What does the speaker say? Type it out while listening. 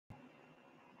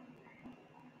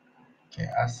Okay.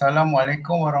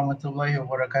 Assalamualaikum warahmatullahi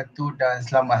wabarakatuh dan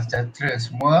selamat sejahtera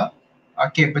semua.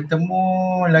 Okey, bertemu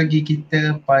lagi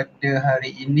kita pada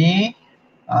hari ini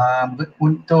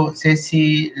untuk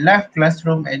sesi live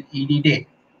classroom and Edidik.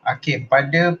 Okey,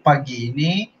 pada pagi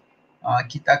ini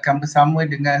kita akan bersama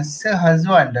dengan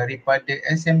Hazwan daripada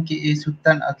SMKA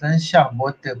Sultan Azlan Shah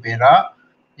Bota Perak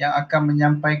yang akan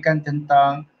menyampaikan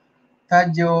tentang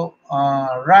tajuk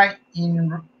Right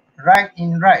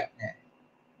It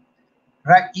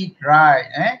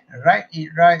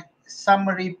Right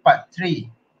Summary Part 3.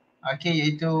 Okey,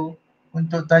 iaitu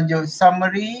untuk tajuk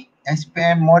Summary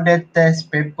SPM Model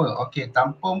Test Paper. Okey,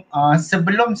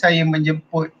 sebelum saya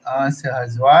menjemput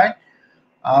Hazwan,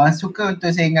 suka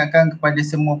untuk saya ingatkan kepada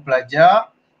semua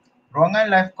pelajar, ruangan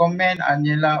live komen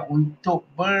hanyalah untuk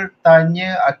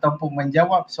bertanya ataupun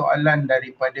menjawab soalan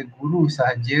daripada guru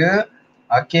sahaja.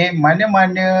 Okey,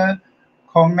 mana-mana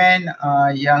komen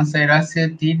yang saya rasa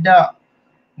tidak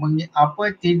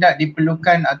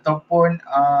diperlukan ataupun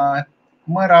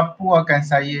merapu akan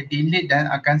saya delete dan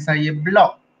akan saya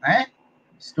block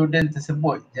student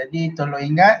tersebut. Jadi tolong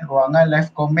ingat, ruangan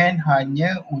live comment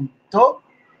hanya untuk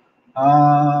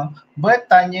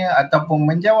bertanya ataupun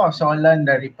menjawab soalan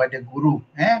daripada guru.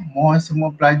 Mohon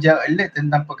semua pelajar alert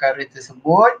tentang perkara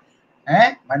tersebut.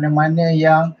 Mana-mana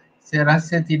yang saya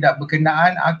rasa tidak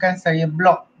berkenaan akan saya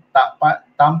block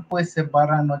tanpa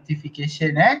sebarang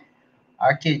notification.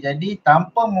 Okey, jadi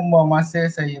tanpa membuang masa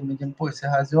saya menjemput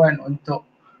Hazwan untuk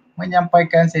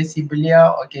menyampaikan sesi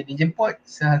beliau. Okey, dijemput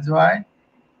Hazwan.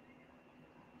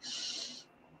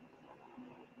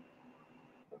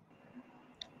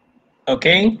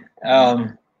 Okay,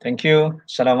 thank you.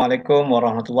 Assalamualaikum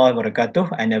warahmatullahi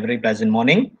wabarakatuh and a very pleasant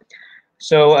morning.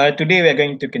 So today we are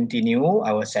going to continue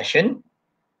our session.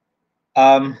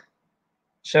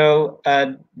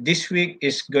 This week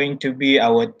is going to be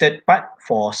our third part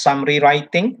for summary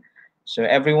writing. So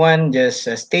everyone just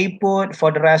stay put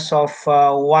for the rest of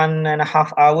 1.5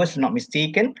 hours, not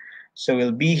mistaken. So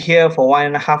we'll be here for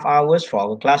 1.5 hours for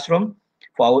our classroom,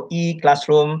 for our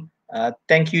e-classroom.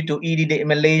 Thank you to Edidik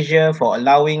Malaysia for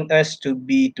allowing us to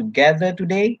be together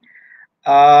today.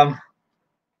 After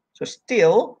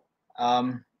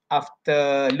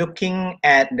looking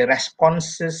at the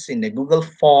responses in the Google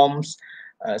Forms,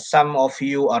 some of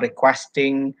you are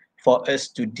requesting for us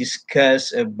to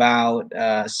discuss about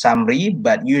summary,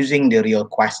 but using the real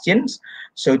questions.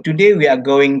 So today we are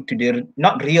going to the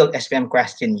not real SPM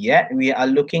question yet. We are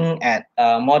looking at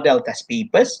model test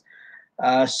papers.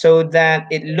 So that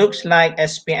it looks like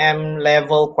SPM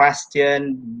level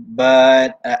question,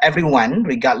 but everyone,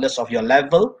 regardless of your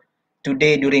level,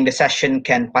 today during the session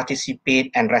can participate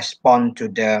and respond to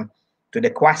the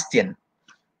question.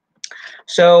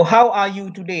 So how are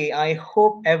you today? I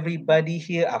hope everybody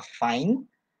here are fine.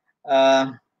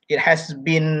 It has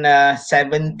been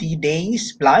 70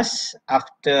 days plus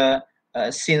after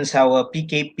since our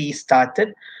PKP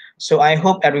started. So I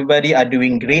hope everybody are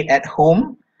doing great at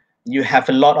home. You have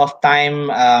a lot of time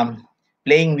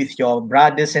playing with your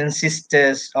brothers and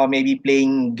sisters, or maybe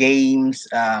playing games,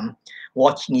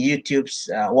 watching YouTube's,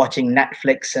 watching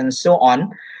Netflix and so on.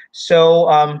 So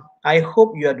I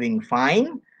hope you are doing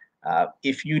fine.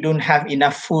 If you don't have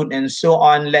enough food and so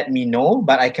on, let me know,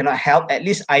 but I cannot help. At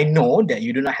least I know that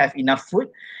you do not have enough food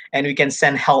and we can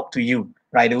send help to you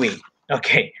right away.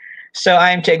 Okay. So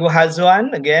I'm Cikgu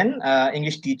Hazwan, again,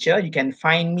 English teacher. You can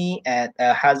find me at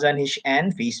Hazwan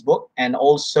HN Facebook and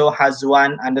also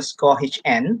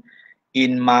Hazwan_HN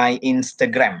in my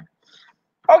Instagram.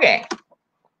 Okay.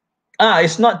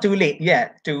 It's not too late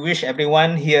yet to wish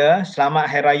everyone here Selamat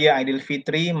Hari Raya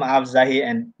Aidilfitri, Maaf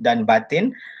Zahir dan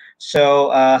Batin.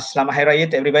 So Selamat Hari Raya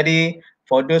to everybody.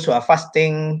 For those who are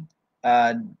fasting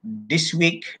this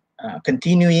week,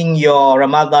 continuing your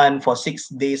Ramadan for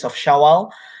 6 days of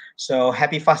Shawwal. So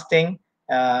happy fasting,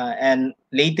 and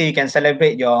later you can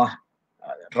celebrate your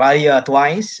Raya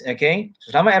twice. Okay,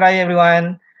 Selamat Hari Raya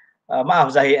everyone. Maaf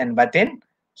Zahir and Batin.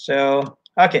 So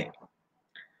okay,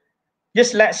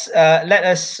 just let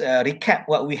us recap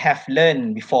what we have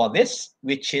learned before this,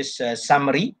 which is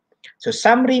summary. So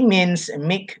summary means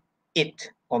make it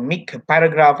or make a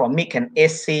paragraph or make an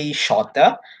essay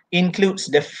shorter, includes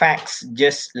the facts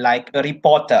just like a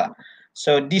reporter.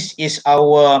 So this is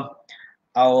our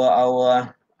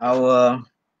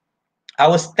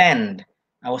stand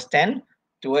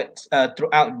towards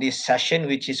throughout this session,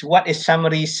 which is what is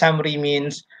summary. Summary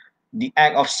means the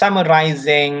act of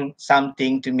summarizing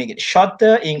something to make it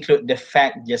shorter, include the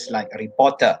fact just like a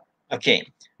reporter. Okay,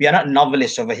 we are not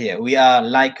novelists over here, we are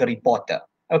like a reporter.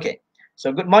 Okay,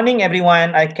 so good morning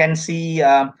everyone. I can see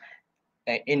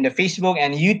in the Facebook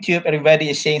and YouTube, everybody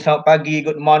is saying selamat pagi,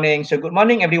 good morning. So good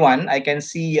morning, everyone. I can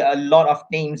see a lot of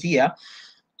names here.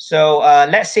 So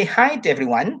let's say hi to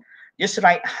everyone. Just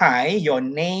write hi, your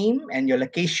name and your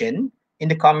location in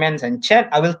the comments and chat.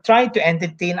 I will try to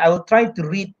entertain. I will try to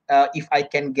read if I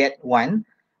can get one.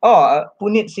 Oh,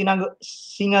 Punit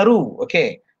Singaru.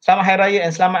 Okay. Selamat Hari Raya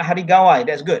and Selamat Hari Gawai.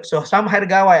 That's good. So Selamat Hari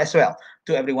Gawai as well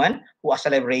to everyone who are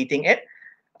celebrating it.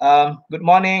 Good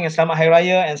morning and Selamat Hari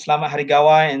Raya and Selamat Hari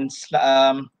Gawai and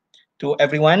to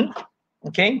everyone.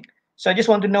 Okay, so I just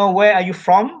want to know where are you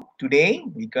from today,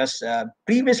 because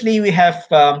previously we have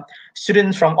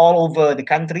students from all over the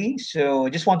country. So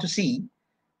just want to see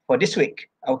for this week,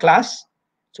 our class.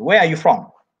 So where are you from?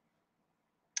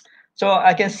 So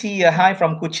I can see a hi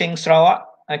from Kuching, Sarawak.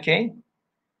 Okay.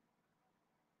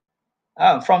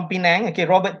 From Penang. Okay,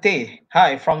 Robert Tay.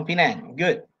 Hi from Penang.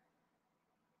 Good.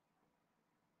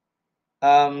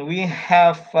 We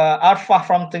have Arfah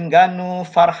from Terengganu,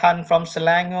 Farhan from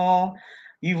Selangor,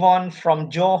 Yvonne from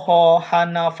Johor,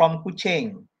 Hana from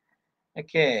Kuching.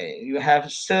 Okay, you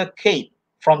have Sir Kate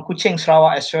from Kuching,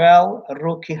 Sarawak as well,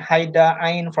 Ruki Haida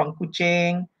Ain from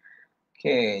Kuching.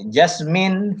 Okay,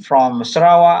 Jasmine from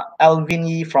Sarawak, Alvin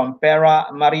Yi from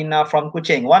Perak, Marina from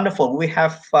Kuching. Wonderful. We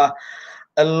have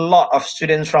a lot of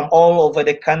students from all over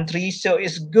the country, so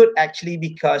it's good actually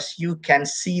because you can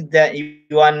see that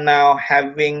you are now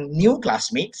having new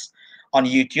classmates on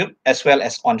YouTube as well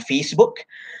as on Facebook.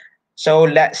 So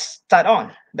let's start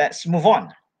on, let's move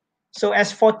on. So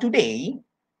as for today,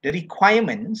 the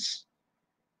requirements,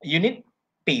 you need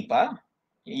paper,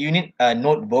 you need a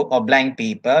notebook or blank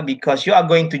paper, because you are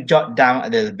going to jot down a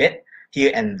little bit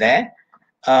here and there.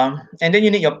 And then you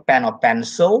need your pen or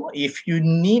pencil. If you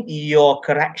need your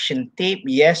correction tape,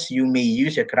 yes, you may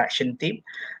use your correction tape,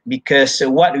 because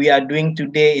what we are doing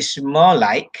today is more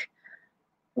like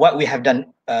what we have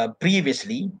done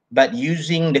previously, but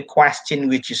using the question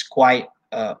which is quite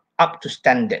up to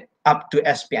standard, up to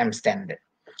SPM standard.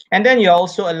 And then you're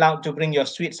also allowed to bring your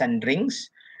sweets and drinks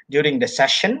during the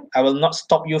session. I will not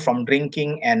stop you from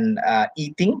drinking and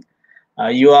eating.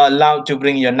 You are allowed to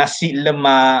bring your nasi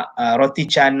lemak, roti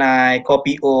canai,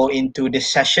 kopi o into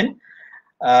this session.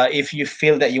 If you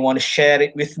feel that you want to share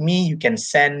it with me, you can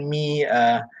send me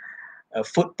a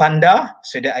food panda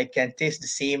so that I can taste the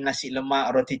same nasi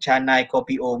lemak, roti canai,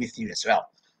 kopi o with you as well.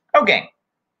 Okay.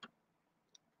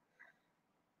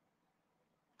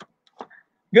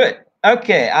 Good.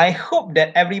 Okay, I hope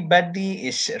that everybody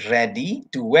is ready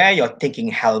to wear your thinking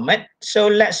helmet. So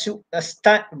let's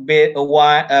start with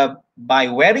by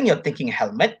wearing your thinking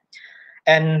helmet.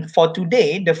 And for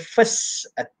today, the first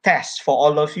test for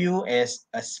all of you is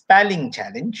a spelling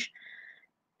challenge.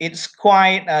 It's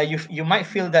quite, you might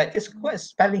feel that it's quite a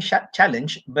spelling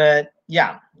challenge, but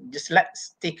yeah, just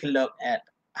let's take a look at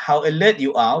how alert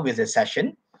you are with the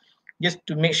session, just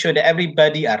to make sure that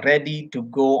everybody are ready to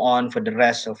go on for the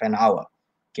rest of an hour.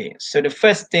 Okay, so the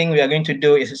first thing we are going to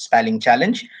do is a spelling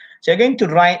challenge. So you're going to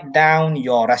write down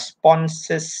your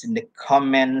responses in the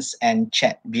comments and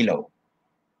chat below.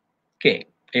 Okay,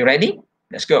 are you ready?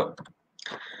 Let's go.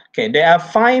 Okay, there are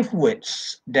 5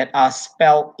 words that are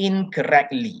spelled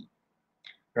incorrectly.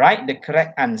 Write the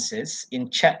correct answers in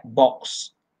chat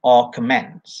box or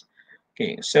comments.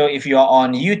 Okay, so if you are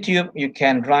on YouTube, you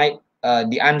can write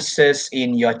the answers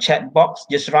in your chat box.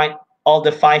 Just write all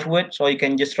the 5 words, or you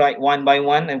can just write one by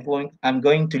one. I'm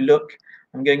going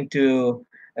to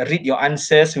read your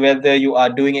answers, whether you are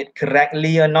doing it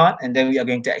correctly or not, and then we are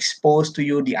going to expose to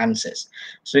you the answers.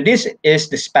 So this is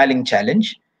the spelling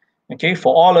challenge. Okay,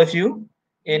 for all of you,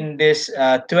 in this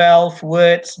 12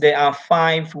 words, there are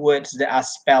 5 words that are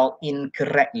spelled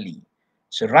incorrectly.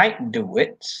 So write the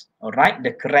words or write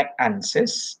the correct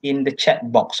answers in the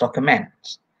chat box or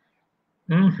comments.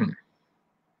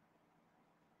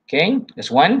 Okay,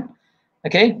 that's one.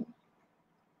 Okay.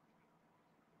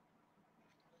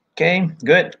 Okay,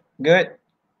 good, good.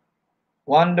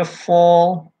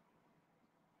 Wonderful.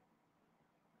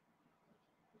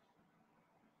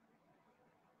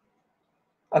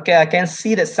 Okay, I can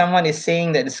see that someone is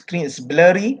saying that the screen is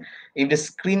blurry. If the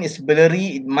screen is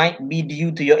blurry, it might be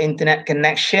due to your internet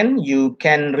connection. You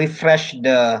can refresh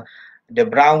the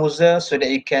browser so that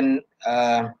you can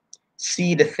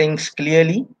see the things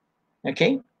clearly.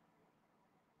 Okay.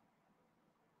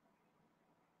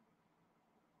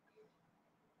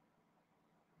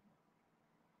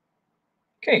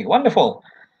 Okay, wonderful.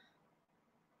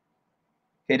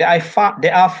 Okay,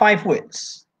 there are 5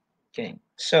 words. Okay,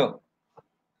 so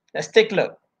let's take a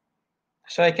look.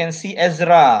 So I can see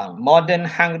Ezra, modern,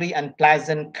 hungry,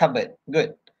 unpleasant, cupboard.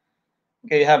 Good.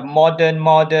 Okay, you have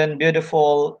modern,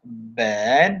 beautiful,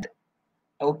 bed,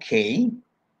 Okay.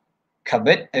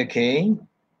 Cupboard. Okay.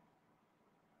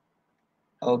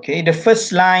 Okay. The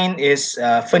first line is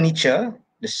furniture.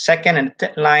 The second and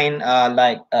third line are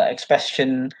like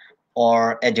expression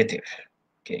or adjective.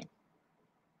 Okay.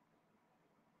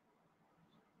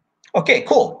 Okay,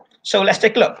 cool. So let's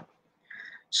take a look.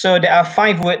 So there are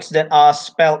 5 words that are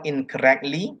spelled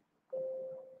incorrectly.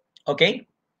 Okay.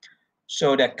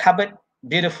 So the cupboard,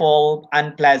 beautiful,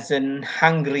 unpleasant,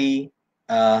 hungry,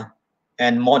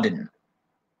 and modern.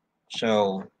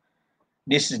 So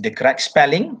this is the correct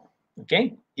spelling.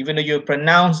 Okay. Even though you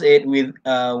pronounce it with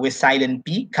silent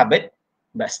p, cupboard,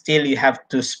 but still you have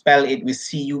to spell it with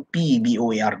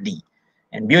C-U-P-B-O-A-R-D.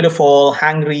 And beautiful,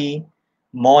 hungry,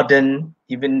 modern,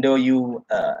 even though you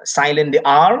silent the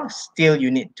R, still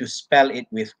you need to spell it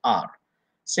with R.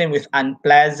 Same with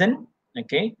unpleasant.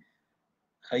 Okay.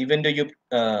 Even though you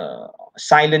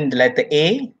silent the letter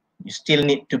A, you still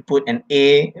need to put an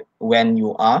A when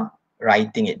you are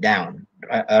writing it down,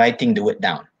 writing the word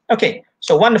down. Okay,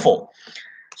 so wonderful.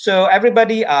 So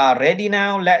everybody are ready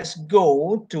now. Let's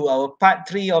go to our part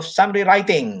 3 of summary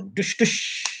writing. Dush,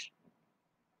 dush.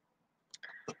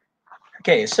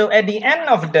 Okay, so at the end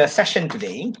of the session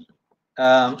today,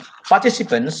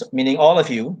 participants, meaning all of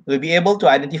you, will be able to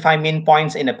identify main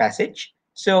points in a passage.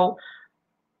 So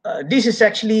this is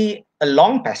actually a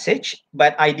long passage,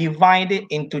 but I divide it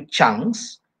into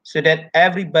chunks so that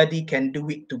everybody can do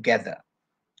it together.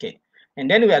 Okay, and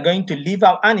then we are going to leave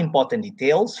out unimportant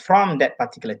details from that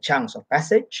particular chunks of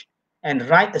passage and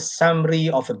write a summary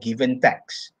of a given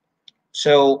text.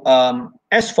 So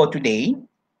as for today,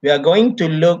 we are going to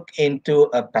look into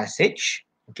a passage,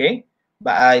 okay,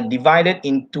 but I divided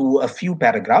into a few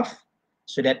paragraphs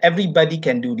so that everybody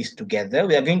can do this together.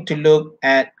 We are going to look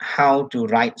at how to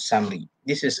write summary.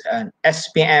 This is an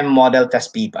SPM model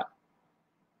test paper.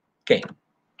 Okay,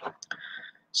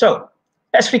 so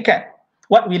let's recap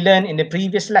what we learned in the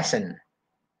previous lesson.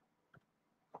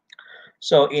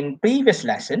 So in previous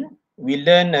lesson, we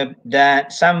learned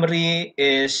that summary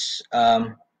is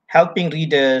helping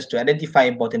readers to identify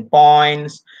important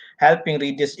points, helping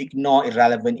readers ignore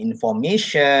irrelevant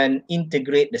information,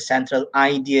 integrate the central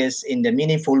ideas in the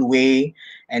meaningful way,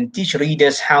 and teach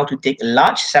readers how to take a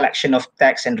large selection of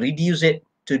text and reduce it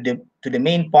to the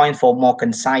main point for more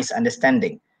concise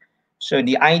understanding. So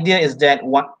the idea is that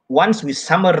once we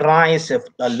summarize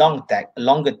a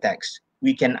longer text,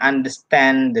 we can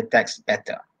understand the text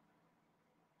better.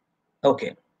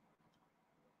 Okay.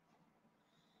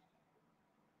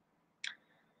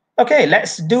 Okay,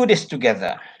 let's do this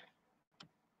together.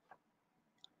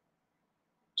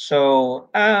 So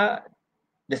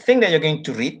the thing that you're going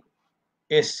to read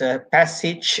is a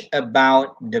passage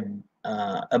about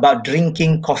about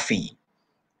drinking coffee.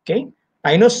 Okay.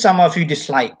 I know some of you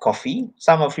dislike coffee.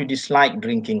 Some of you dislike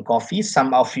drinking coffee.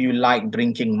 Some of you like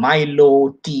drinking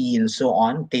Milo, tea, and so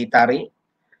on, teh tarik,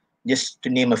 just to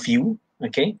name a few.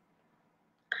 Okay.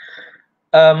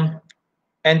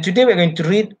 And today we're going to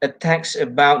read a text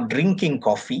about drinking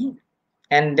coffee.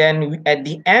 And then at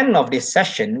the end of this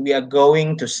session, we are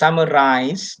going to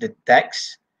summarize the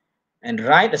text and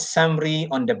write a summary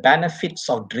on the benefits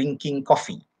of drinking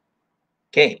coffee.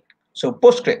 Okay, so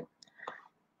postscript.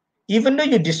 Even though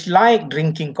you dislike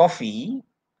drinking coffee,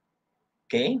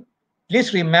 okay,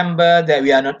 please remember that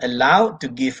we are not allowed to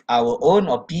give our own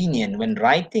opinion when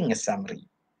writing a summary.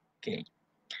 Okay,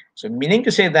 so meaning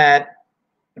to say that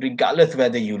regardless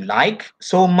whether you like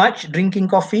so much drinking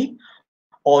coffee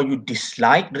or you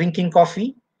dislike drinking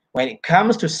coffee, when it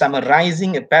comes to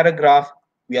summarizing a paragraph,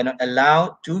 we are not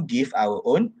allowed to give our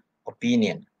own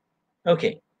opinion.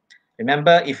 Okay,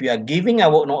 remember, if we are giving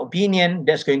our own opinion,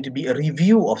 that's going to be a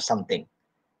review of something.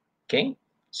 Okay,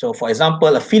 so for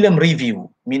example, a film review,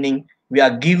 meaning we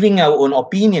are giving our own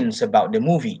opinions about the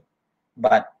movie.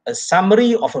 But a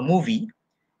summary of a movie,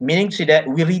 meaning to that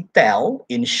we retell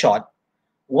in short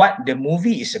what the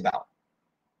movie is about.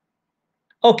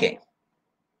 Okay.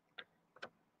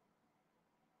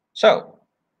 So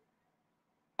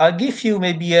I'll give you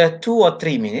maybe 2 or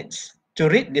 3 minutes to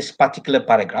read this particular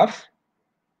paragraph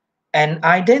and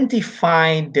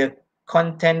identify the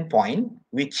content point,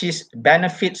 which is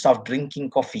benefits of drinking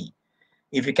coffee.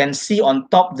 If you can see on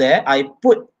top there, I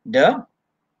put the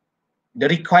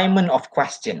requirement of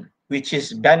question, which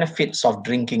is benefits of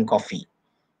drinking coffee.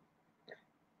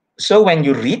 So when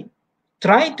you read,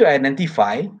 try to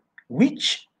identify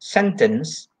which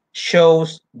sentence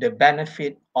shows the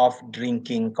benefit of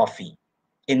drinking coffee.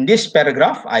 In this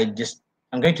paragraph, I'm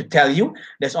going to tell you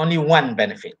there's only one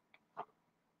benefit.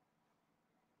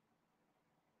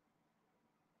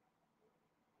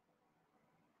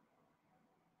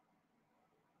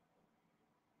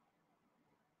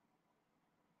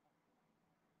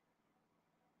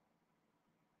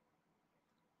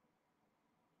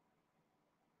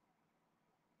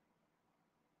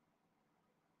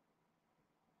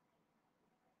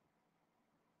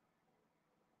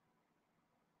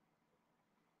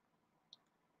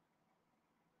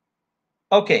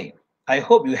 Okay, I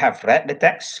hope you have read the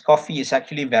text. Coffee is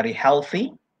actually very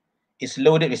healthy. It's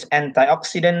loaded with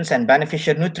antioxidants and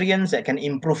beneficial nutrients that can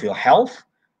improve your health.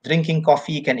 Drinking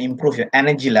coffee can improve your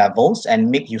energy levels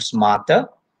and make you smarter.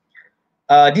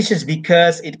 This is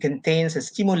because it contains a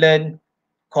stimulant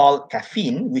called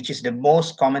caffeine, which is the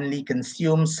most commonly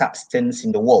consumed substance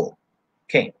in the world.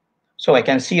 Okay, so I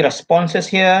can see responses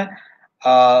here.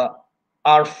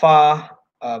 Arfa,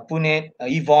 Punet,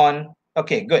 Yvonne.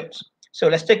 Okay, good. So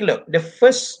let's take a look. The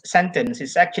first sentence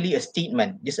is actually a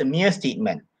statement, just a mere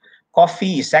statement.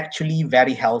 Coffee is actually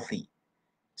very healthy.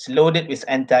 It's loaded with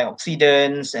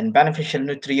antioxidants and beneficial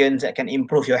nutrients that can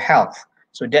improve your health.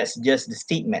 So that's just the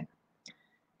statement.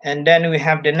 And then we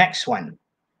have the next one.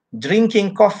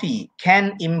 Drinking coffee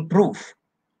can improve.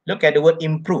 Look at the word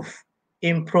improve.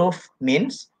 Improve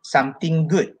means something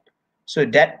good. So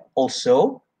that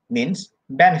also means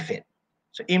benefit.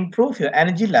 So improve your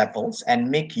energy levels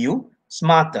and make you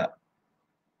smarter.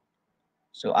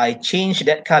 So I change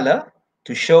that color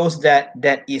to show that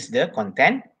that is the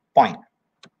content point.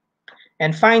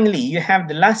 And finally, you have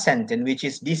the last sentence, which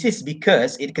is this is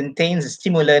because it contains a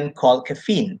stimulant called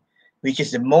caffeine, which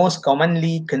is the most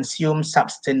commonly consumed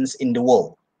substance in the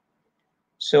world.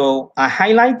 So I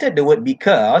highlighted the word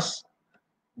because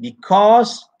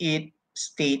it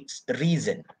states the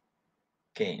reason.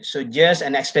 Okay, so just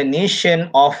an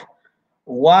explanation of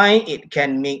why it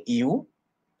can make you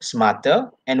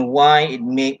smarter and why it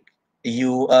make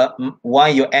you why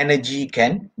your energy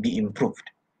can be improved.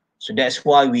 So that's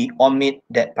why we omit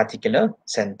that particular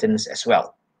sentence as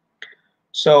well.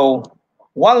 So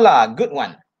voila, good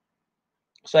one.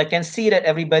 So I can see that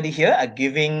everybody here are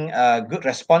giving good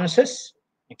responses.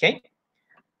 Okay,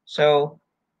 so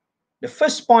the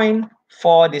first point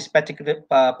for this particular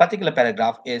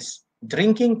paragraph is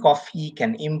drinking coffee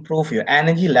can improve your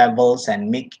energy levels and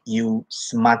make you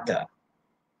smarter.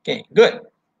 Okay, good.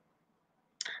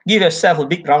 Give yourself a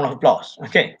big round of applause.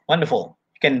 Okay, wonderful.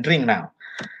 You can drink now.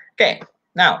 Okay,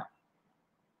 now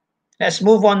let's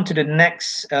move on to the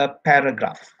next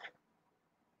paragraph.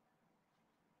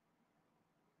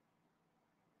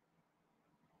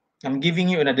 I'm giving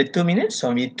you another 2 minutes,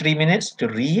 so maybe 3 minutes to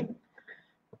read.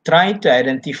 Try to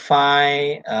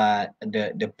identify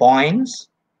the points,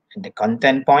 the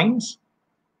content points.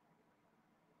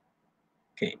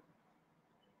 Okay.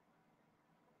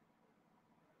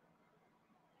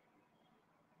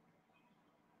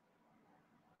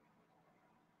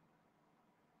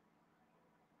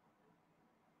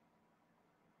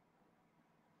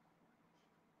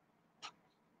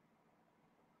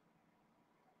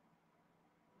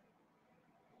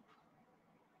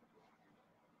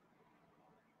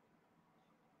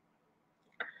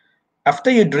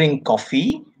 After you drink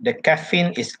coffee, the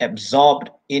caffeine is absorbed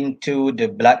into the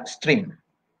bloodstream.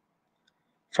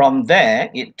 From there,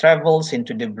 it travels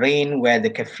into the brain where the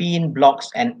caffeine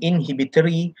blocks an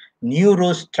inhibitory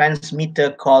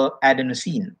neurotransmitter called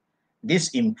adenosine. This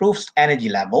improves energy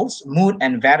levels, mood,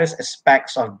 and various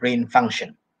aspects of brain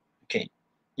function. Okay,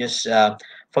 just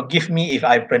forgive me if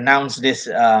I pronounce this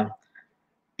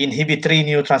inhibitory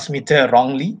neurotransmitter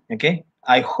wrongly. Okay,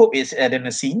 I hope it's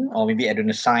adenosine or maybe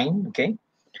adenosine. Okay,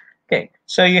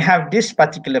 so you have this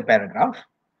particular paragraph.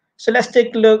 So let's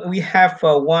take a look. We have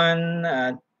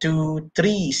 1, 2,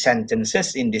 3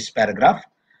 sentences in this paragraph.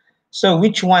 So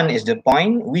which one is the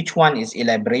point? Which one is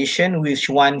elaboration? Which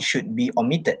one should be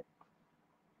omitted?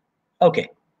 Okay,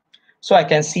 so I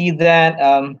can see that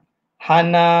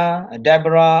Hannah,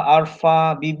 Deborah,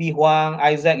 Arfa, Bibi Huang,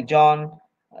 Isaac, John,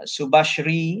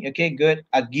 Subashri, okay, good,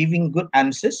 are giving good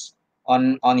answers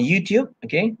on YouTube.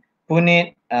 Okay,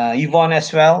 Punit, Yvonne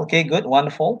as well. Okay, good,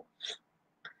 wonderful.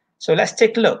 So let's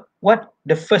take a look what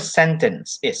the first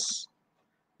sentence is.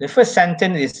 The first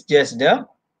sentence is just the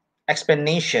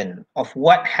explanation of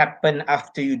what happened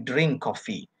after you drink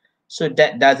coffee. So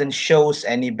that doesn't show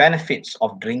any benefits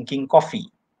of drinking coffee.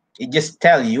 It just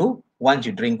tells you once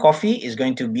you drink coffee, it's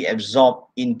going to be absorbed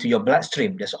into your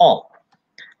bloodstream. That's all.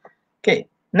 Okay,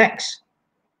 next.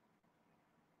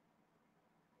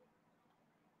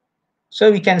 So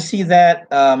we can see that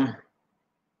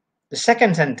the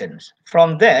second sentence,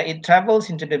 from there, it travels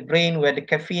into the brain where the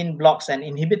caffeine blocks an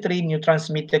inhibitory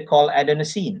neurotransmitter called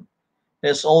adenosine.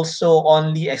 There's also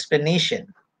only explanation.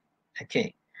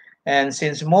 Okay, and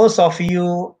since most of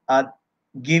you are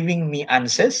giving me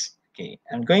answers, okay,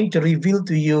 I'm going to reveal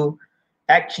to you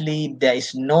actually there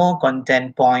is no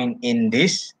content point in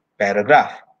this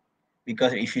paragraph.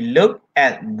 Because if you look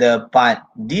at the part,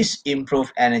 this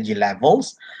improve energy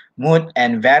levels, mood,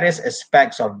 and various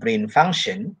aspects of brain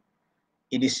function,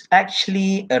 it is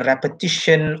actually a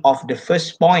repetition of the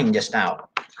first point just now.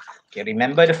 Okay,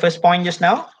 remember the first point just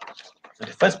now? So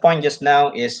the first point just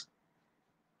now is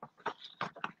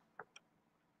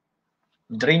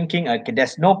drinking. Okay,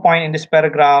 there's no point in this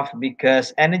paragraph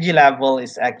because energy level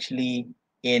is actually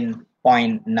in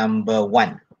point number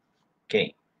 1.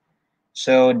 Okay,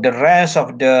 so the rest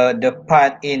of the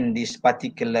part in this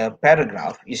particular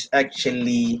paragraph is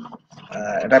actually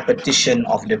repetition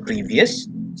of the previous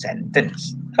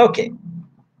sentence. Okay,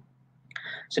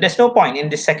 so there's no point in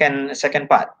the second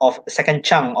part of second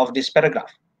chunk of this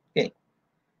paragraph. Okay,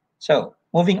 so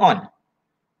moving on.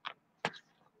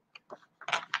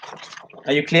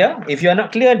 Are you clear? If you are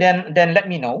not clear, then let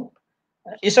me know.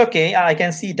 It's okay. I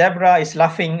can see Deborah is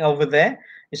laughing over there.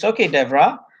 It's okay,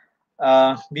 Deborah,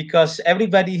 because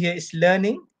everybody here is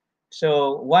learning.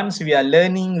 So once we are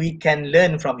learning, we can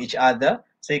learn from each other.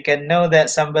 So you can know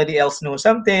that somebody else knows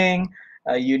something.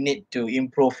 You need to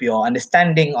improve your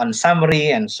understanding on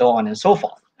summary and so on and so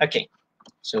forth. Okay,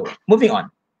 so moving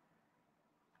on.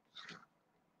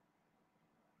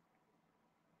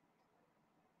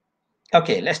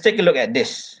 Okay, let's take a look at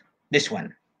this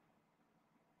one.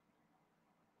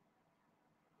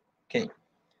 Okay,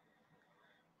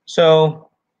 so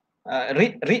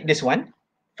read this one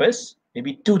first,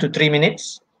 maybe 2 to 3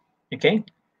 minutes. Okay,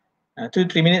 2 to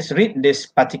 3 minutes, read this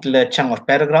particular chunk of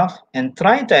paragraph and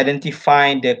try to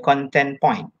identify the content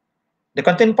point. The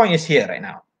content point is here right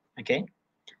now. Okay,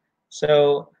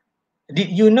 so did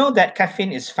you know that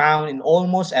caffeine is found in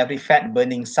almost every fat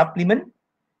burning supplement?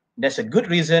 There's a good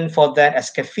reason for that,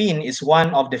 as caffeine is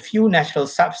one of the few natural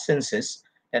substances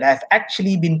that have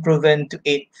actually been proven to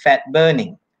aid fat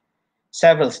burning.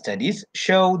 Several studies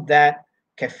show that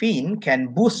caffeine can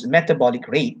boost metabolic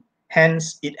rate,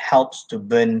 hence it helps to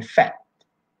burn fat.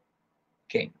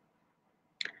 Okay,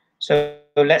 so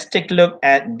let's take a look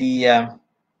at the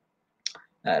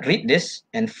read this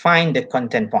and find the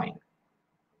content point.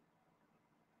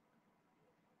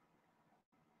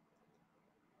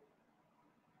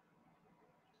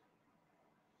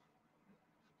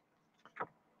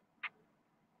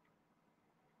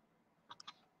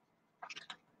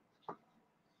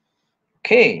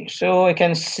 Okay, so I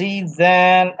can see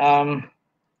that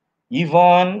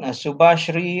Yvonne,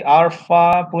 Subashri,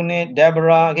 Arfa, Puneet,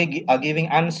 Deborah are giving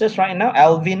answers right now.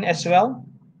 Alvin as well.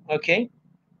 Okay.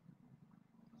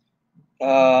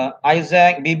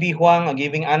 Isaac, Bibi Huang are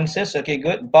giving answers. Okay,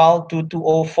 good. Bal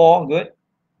 2204, good.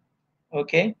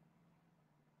 Okay.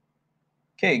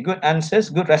 Okay, good answers,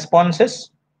 good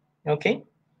responses. Okay.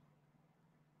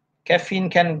 Caffeine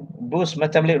can boost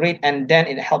metabolic rate and then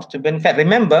it helps to burn fat.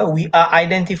 Remember, we are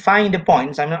identifying the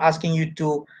points. I'm not asking you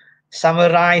to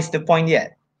summarize the point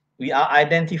yet. We are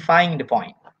identifying the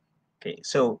point. Okay,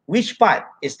 so which part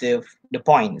is the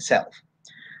point itself?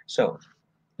 So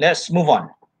let's move on.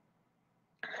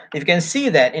 You can see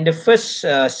that in the first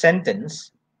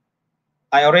sentence,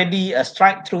 I already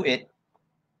strike through it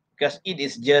because it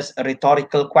is just a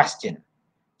rhetorical question.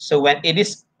 So when it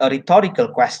is a rhetorical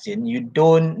question, you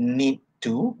don't need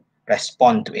to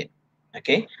respond to it.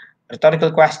 Okay,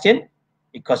 rhetorical question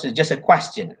because it's just a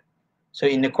question. So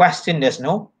in the question, there's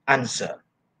no answer.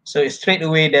 So straight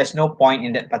away, there's no point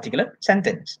in that particular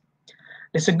sentence.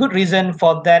 There's a good reason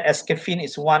for that, as caffeine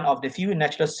is one of the few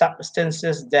natural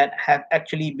substances that have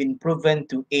actually been proven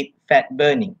to aid fat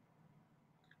burning.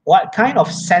 What kind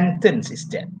of sentence is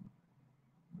that?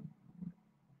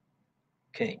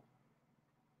 Okay.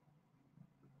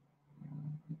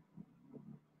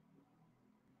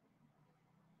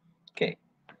 Okay.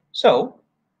 So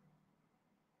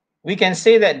we can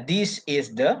say that this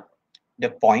is the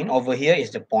point over here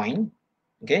is the point.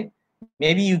 Okay.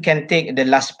 Maybe you can take the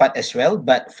last part as well,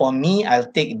 but for me,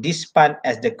 I'll take this part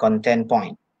as the content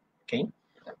point. Okay.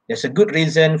 There's a good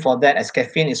reason for that, as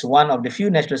caffeine is one of the few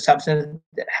natural substances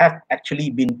that have actually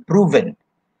been proven,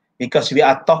 because we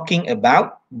are talking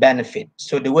about benefit.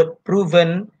 So the word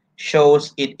proven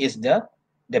shows it is the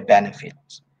benefit.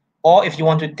 Or if you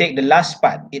want to take the last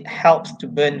part, it helps to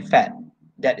burn fat.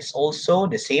 That is also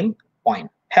the same point.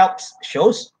 Helps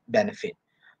shows benefit.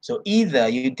 So either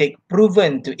you take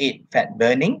proven to aid fat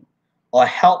burning or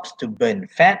helps to burn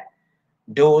fat.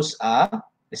 Those are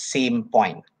the same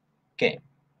point. Okay.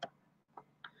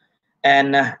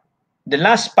 And the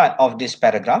last part of this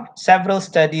paragraph, several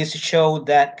studies show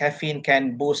that caffeine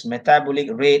can boost metabolic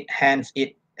rate, hence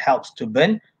it helps to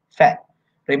burn fat.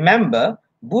 Remember,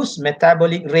 boost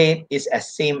metabolic rate is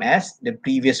as same as the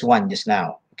previous one just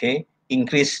now. Okay,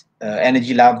 increase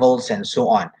energy levels and so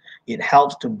on. It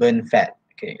helps to burn fat.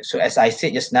 Okay, so as I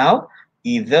said just now,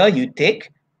 either you take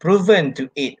proven to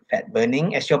aid fat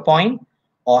burning as your point,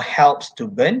 or helps to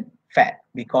burn fat,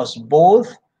 because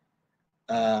both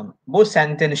both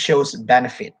sentence shows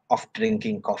benefit of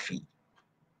drinking coffee.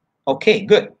 Okay,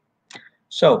 good.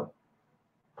 So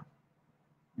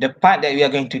the part that we are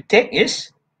going to take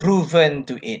is proven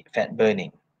to aid fat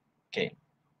burning. Okay,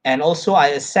 and also I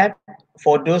accept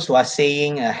for those who are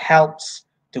saying helps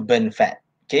to burn fat.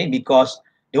 Okay, because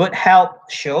the word help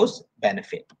shows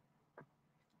benefit.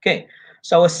 Okay,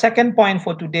 so our second point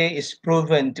for today is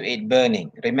proven to aid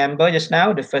burning. Remember just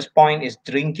now, the first point is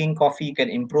drinking coffee can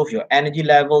improve your energy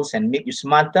levels and make you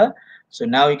smarter. So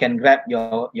now you can grab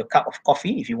your cup of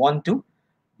coffee if you want to,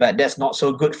 but that's not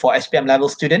so good for SPM level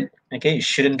student. Okay, you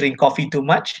shouldn't drink coffee too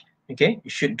much. Okay, you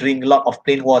should drink a lot of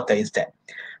plain water instead.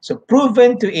 So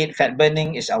proven to aid fat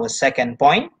burning is our second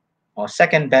point or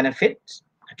second benefit.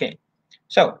 Okay,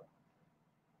 so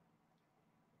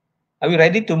are we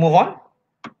ready to move on?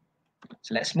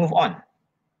 So let's move on.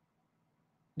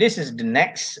 This is the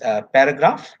next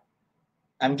paragraph.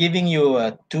 I'm giving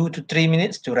you 2 to 3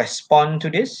 minutes to respond to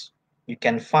this. You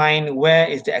can find where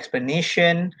is the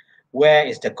explanation, where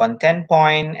is the content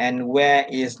point, and where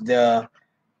is the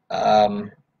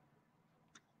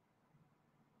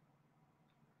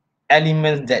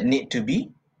elements that need to be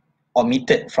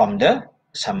omitted from the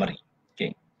summary.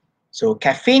 Okay. So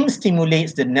caffeine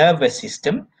stimulates the nervous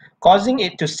system, causing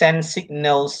it to send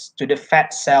signals to the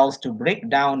fat cells to break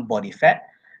down body fat.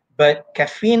 But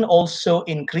caffeine also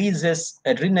increases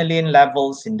adrenaline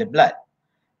levels in the blood.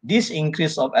 This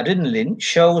increase of adrenaline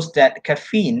shows that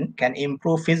caffeine can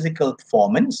improve physical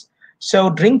performance. So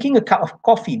drinking a cup of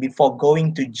coffee before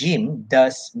going to gym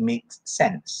does make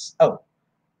sense.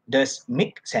 Does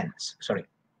make sense. Sorry.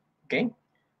 Okay.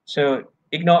 So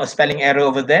ignore a spelling error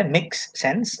over there. Makes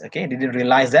sense. Okay. Didn't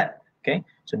realize that. Okay.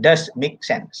 So does make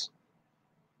sense.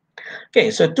 Okay.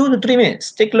 So 2 to 3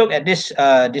 minutes. Take a look at this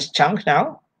this chunk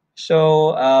now.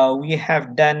 So we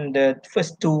have done the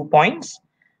first 2 points.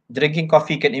 Drinking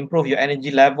coffee can improve your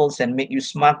energy levels and make you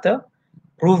smarter.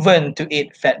 Proven to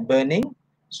aid fat burning.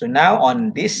 So now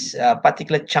on this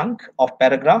particular chunk of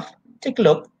paragraph, take a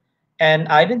look and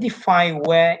identify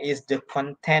where is the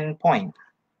content point.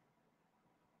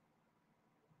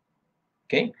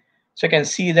 Okay, so you can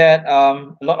see that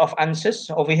a lot of answers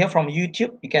over here from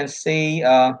YouTube. You can say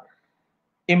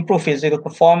improve physical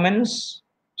performance.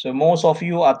 So most of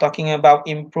you are talking about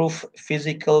improve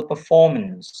physical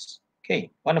performance. Okay,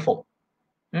 wonderful.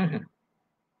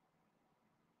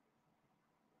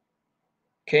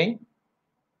 Okay,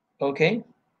 okay.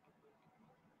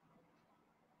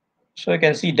 So you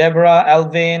can see Deborah,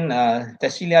 Alvin,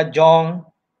 Tessilia Jong,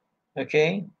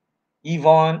 okay,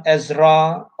 Yvonne,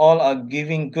 Ezra, all are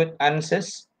giving good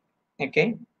answers.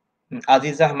 Okay,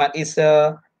 Aziza Ahmad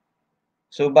Isa,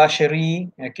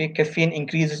 Subashari, okay, caffeine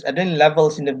increases adrenaline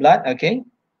levels in the blood, okay.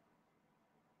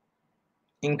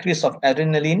 Increase of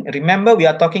adrenaline. Remember, we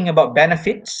are talking about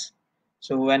benefits.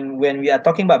 So when we are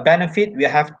talking about benefit, we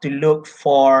have to look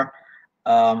for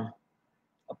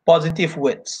positive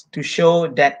words to show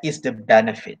that is the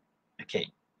benefit. Okay.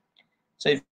 So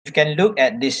if you can look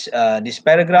at this this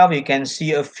paragraph, you can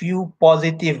see a few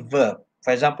positive verbs.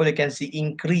 For example, you can see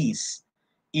increase,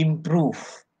 improve.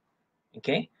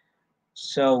 Okay.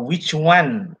 So which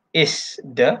one is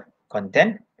the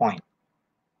content point?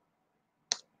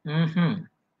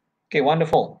 Okay,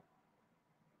 wonderful.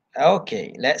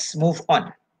 Okay, let's move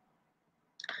on.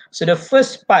 So the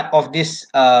first part of this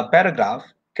paragraph,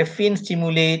 caffeine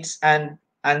stimulates and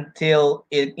until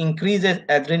it increases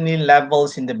adrenaline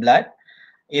levels in the blood,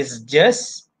 is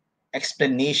just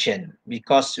explanation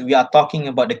because we are talking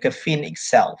about the caffeine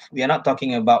itself. We are not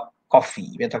talking about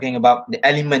coffee. We are talking about the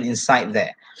element inside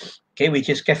there, okay, which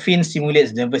is caffeine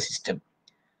stimulates the nervous system.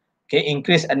 Okay,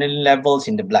 increase adrenaline levels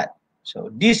in the blood.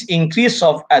 So this increase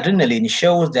of adrenaline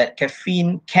shows that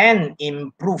caffeine can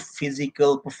improve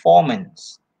physical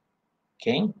performance.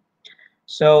 Okay,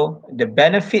 so the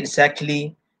benefit is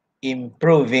actually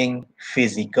improving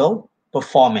physical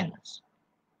performance.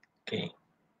 Okay,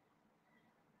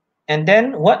 and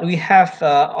then what we have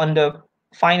on the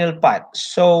final part,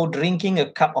 so drinking a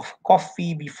cup of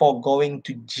coffee before going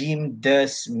to gym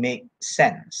does make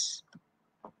sense.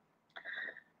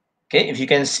 Okay, if you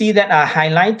can see that I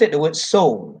highlighted the word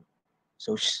so.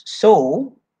 So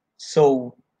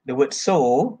the word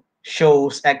so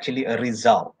shows actually a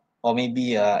result or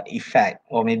maybe a effect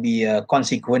or maybe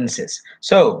consequences.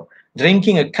 So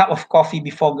drinking a cup of coffee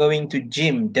before going to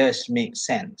gym does make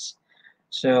sense.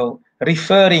 So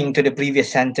referring to the previous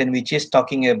sentence, which is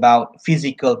talking about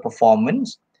physical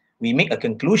performance, we make a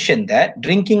conclusion that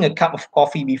drinking a cup of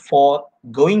coffee before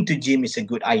going to gym is a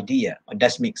good idea or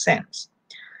does make sense.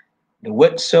 The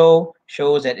word so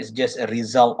shows that it's just a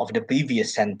result of the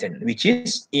previous sentence, which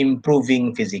is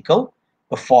improving physical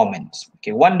performance.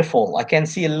 Okay, wonderful. I can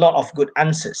see a lot of good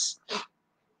answers.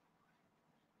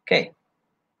 Okay.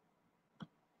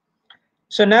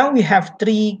 So now we have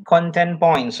 3 content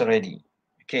points already.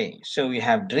 Okay, so we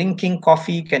have drinking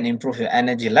coffee can improve your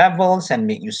energy levels and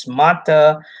make you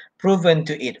smarter. Proven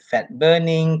to eat fat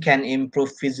burning can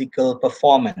improve physical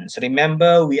performance.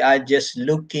 Remember, we are just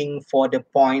looking for the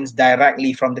points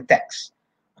directly from the text.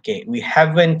 Okay, we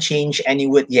haven't changed any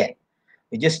word yet.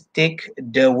 We just take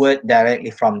the word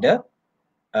directly from the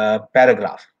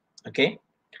paragraph. Okay,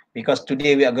 because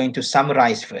today we are going to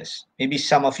summarize first. Maybe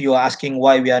some of you are asking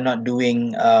why we are not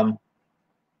doing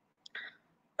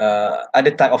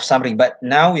other type of summary, but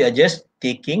now we are just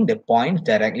taking the points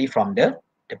directly from the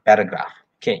paragraph.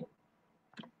 Okay,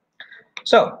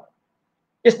 so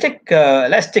let's take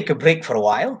a break for a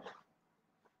while.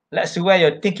 Let's wear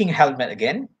your thinking helmet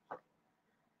again,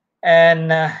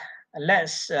 and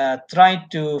let's try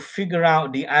to figure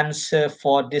out the answer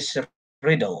for this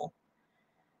riddle.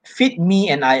 Feed me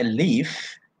and I live,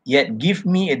 yet give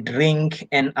me a drink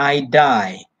and I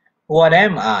die. What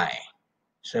am I?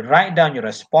 So write down your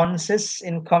responses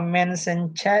in comments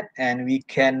and chat, and we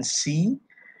can see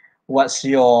what's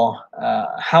your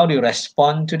how do you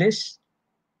respond to this.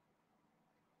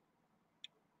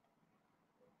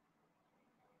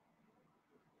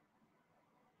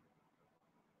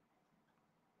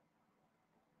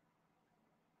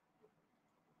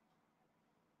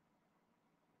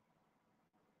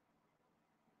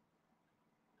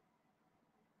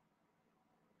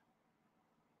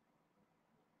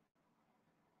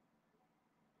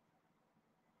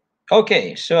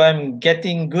 Okay, so I'm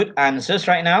getting good answers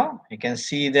right now. You can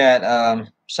see that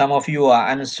some of you are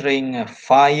answering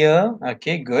fire.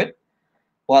 Okay, good.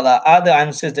 What are other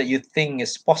answers that you think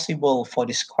is possible for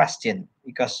this question?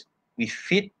 Because we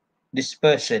feed this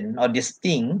person or this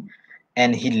thing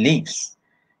and he lives.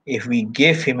 If we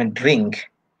give him a drink,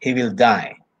 he will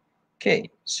die. Okay,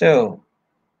 so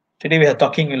today we are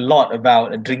talking a lot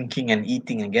about drinking and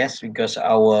eating, I guess, because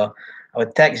our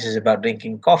text is about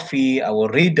drinking coffee. Our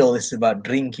riddle is about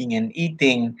drinking and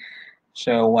eating.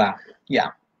 So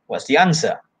yeah, what's the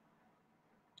answer?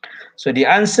 So the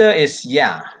answer is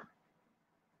yeah.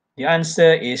 The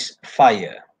answer is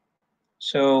fire.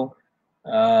 So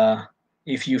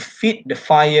if you feed the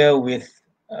fire with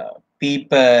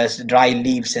papers, dry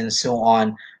leaves, and so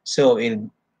on, so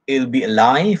it'll be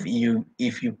alive.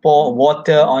 If you pour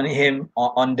water on him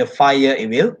or on the fire, it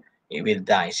will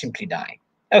die, simply die.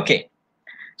 Okay,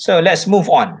 so let's move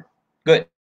on. Good.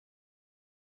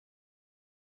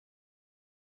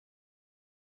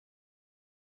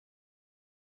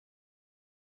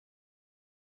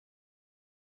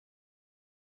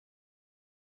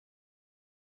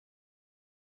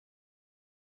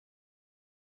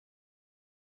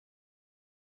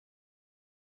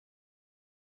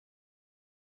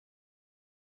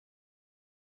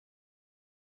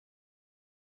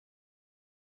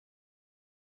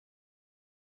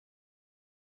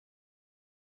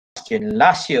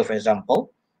 Last year, for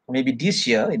example, maybe this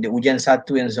year in the Ujian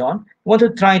 1 and so on, you want to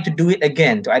try to do it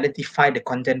again to identify the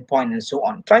content point and so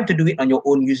on. Try to do it on your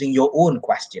own using your own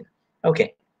question.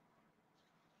 Okay.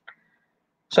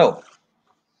 So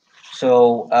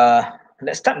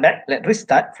let's start back. Let's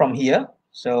restart from here.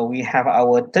 So we have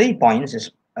our 3 points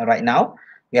right now.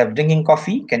 We have drinking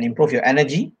coffee can improve your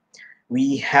energy.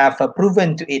 We have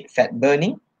proven to eat fat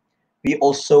burning. We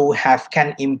also have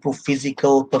can improve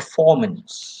physical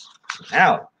performance.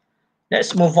 Now,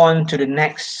 let's move on to the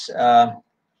next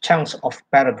chunks of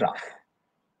paragraph.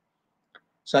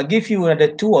 So I'll give you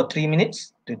another 2 or 3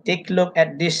 minutes to take a look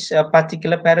at this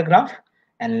particular paragraph,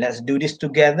 and let's do this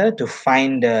together to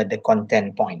find the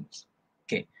content points.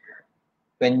 Okay.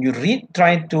 When you read,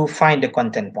 try to find the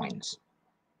content points.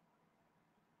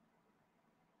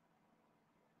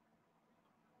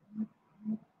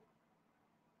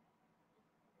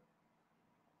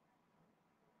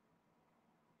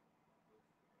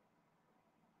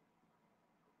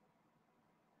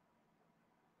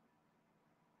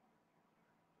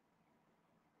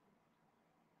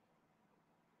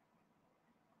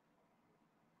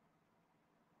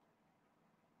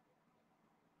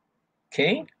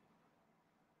 Okay.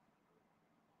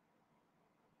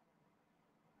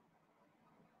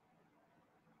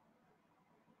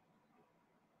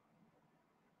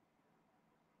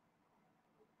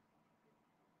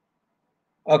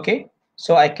 Okay,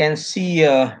 so I can see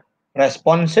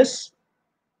responses.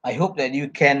 I hope that you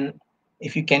can,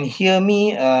 if you can hear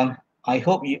me, I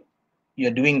hope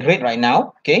you're doing great right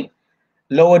now. Okay,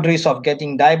 lowered risk of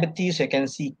getting diabetes. You can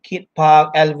see Kid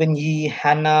Park, Alvin Yee,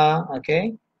 Hannah.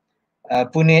 Okay,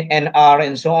 Punet NR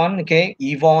and so on. Okay,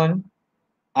 Yvonne,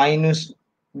 Ainus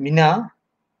Mina,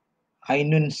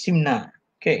 Ainun Simna.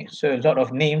 Okay, so a lot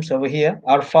of names over here.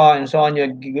 Arfa and so on.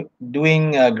 You're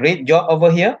doing a great job over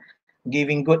here,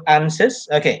 giving good answers.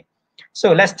 Okay,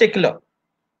 so let's take a look.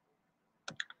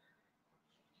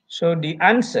 So the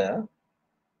answer,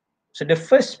 so the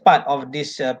first part of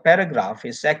this paragraph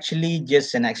is actually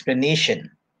just an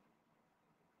explanation.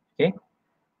 Okay,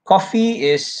 coffee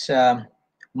is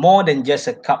more than just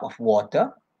a cup of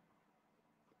water.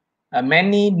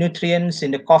 Many nutrients in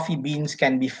the coffee beans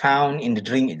can be found in the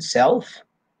drink itself.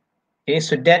 Okay,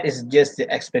 so that is just the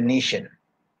explanation.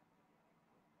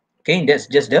 Okay, that's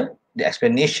just the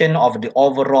explanation of the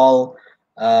overall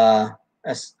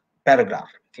paragraph.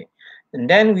 Okay, and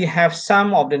then we have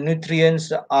some of the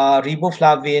nutrients are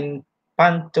riboflavin,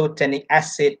 pantothenic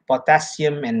acid,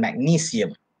 potassium, and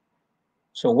magnesium.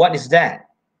 So what is that?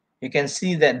 You can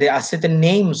see that there are certain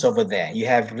names over there. You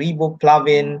have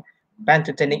riboflavin,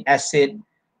 pantothenic acid,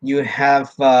 you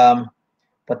have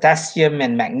potassium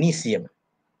and magnesium.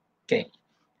 Okay,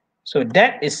 so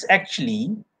that is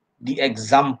actually the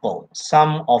example,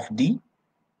 some of the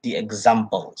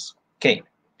examples. Okay,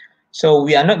 so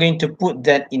we are not going to put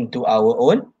that into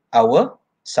our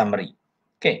summary.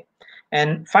 Okay,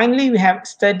 and finally we have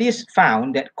studies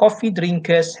found that coffee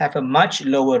drinkers have a much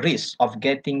lower risk of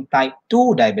getting type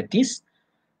 2 diabetes,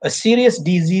 a serious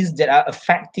disease that are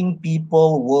affecting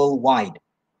people worldwide.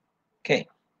 Okay,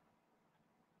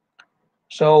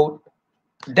 so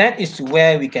that is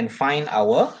where we can find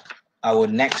our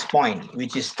next point,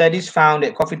 which is studies found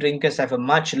that coffee drinkers have a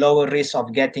much lower risk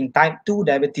of getting type 2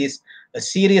 diabetes, a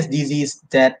serious disease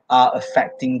that are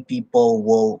affecting people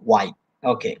worldwide.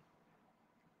 Okay,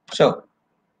 so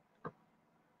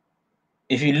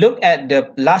if you look at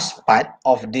the last part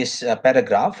of this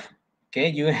paragraph, okay,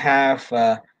 you have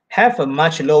a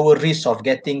much lower risk of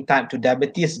getting type 2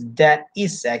 diabetes. That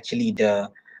is actually the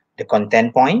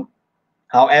content point.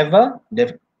 However,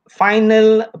 the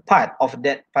final part of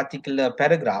that particular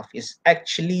paragraph is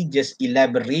actually just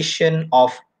elaboration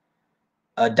of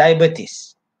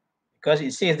diabetes, because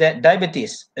it says that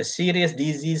diabetes, a serious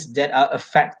disease that are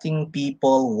affecting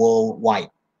people worldwide.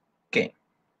 Okay.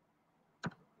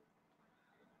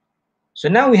 So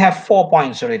now we have 4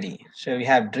 points already. So we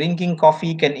have drinking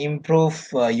coffee can improve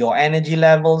your energy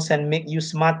levels and make you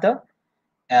smarter.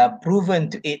 Proven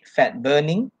to aid fat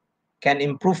burning, can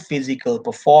improve physical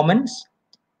performance,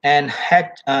 and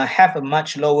have a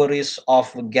much lower risk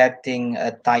of getting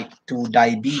a type 2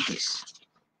 diabetes.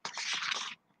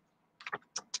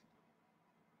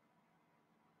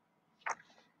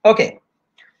 Okay,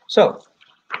 so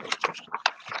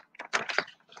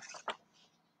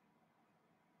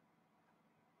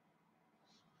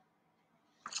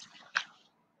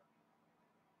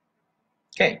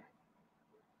okay.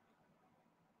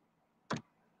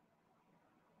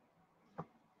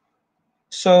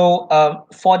 So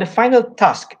for the final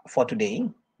task for today,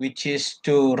 which is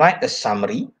to write a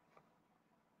summary,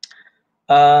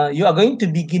 you are going to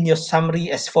begin your summary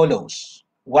as follows.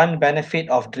 One benefit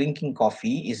of drinking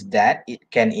coffee is that it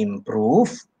can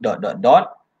improve ...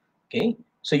 Okay,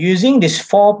 so using these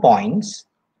 4 points,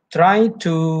 try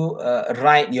to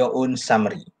write your own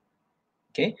summary.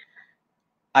 Okay,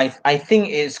 I think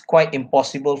it's quite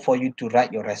impossible for you to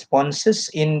write your responses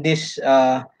in this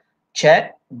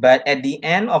chat, but at the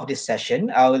end of this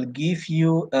session, I will give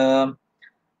you a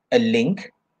link,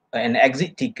 an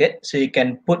exit ticket, so you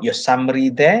can put your summary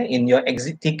there in your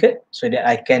exit ticket so that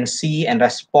I can see and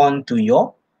respond to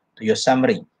your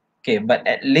summary. Okay, but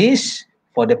at least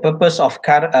for the purpose of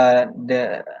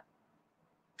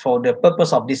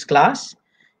this class,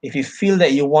 if you feel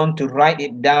that you want to write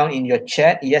it down in your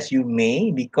chat, yes, you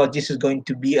may, because this is going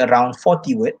to be around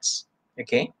 40 words.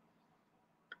 Okay,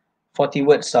 40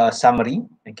 words summary.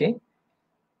 Okay,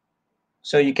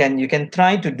 so you can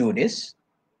try to do this,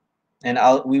 and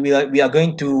we are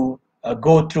going to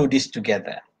go through this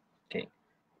together. Okay,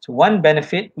 so one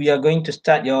benefit, we are going to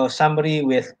start your summary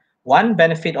with one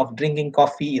benefit of drinking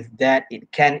coffee is that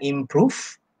it can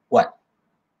improve what?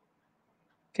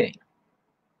 Okay,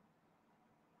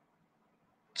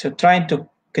 so try to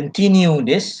continue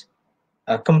this,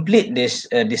 complete this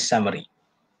summary.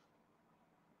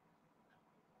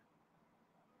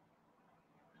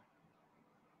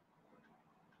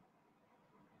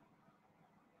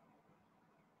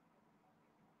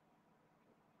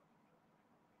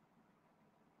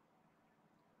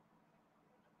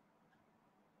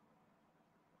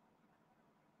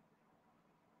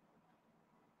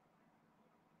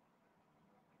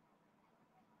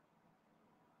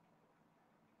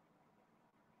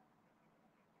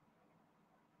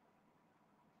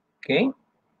 Okay,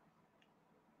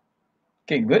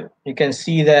 Okay, good. You can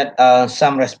see that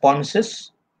some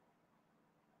responses.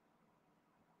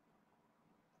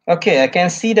 Okay, I can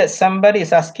see that somebody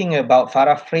is asking about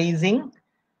paraphrasing.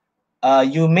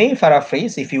 You may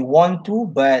paraphrase if you want to,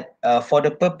 but for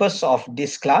the purpose of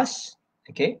this class,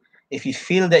 okay, if you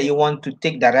feel that you want to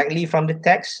take directly from the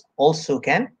text, also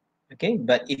can, okay.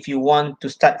 But if you want to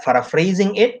start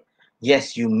paraphrasing it,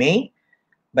 yes, you may.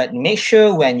 But make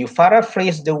sure when you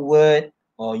paraphrase the word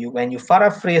or when you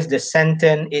paraphrase the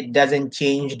sentence, it doesn't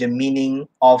change the meaning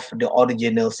of the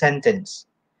original sentence,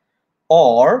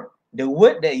 or the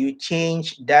word that you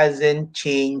change doesn't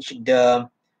change the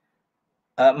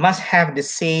must have the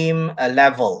same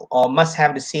level or must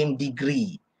have the same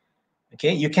degree.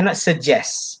 Okay, you cannot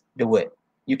suggest the word.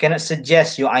 You cannot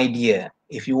suggest your idea.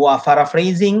 If you are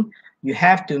paraphrasing, you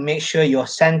have to make sure your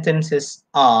sentences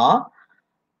are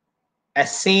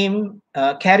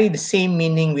carry the same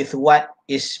meaning with what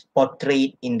is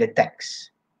portrayed in the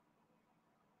text.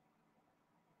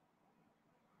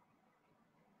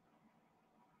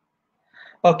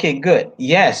 Okay, good.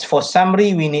 Yes, for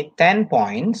summary, we need 10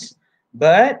 points.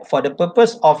 But for the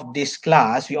purpose of this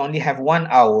class, we only have 1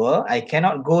 hour. I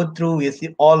cannot go through with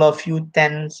all of you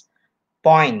 10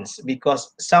 points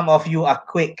because some of you are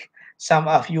quick. Some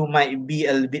of you might be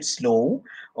a little bit slow.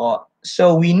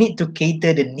 So we need to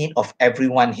cater the need of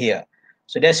everyone here.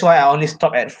 So that's why I only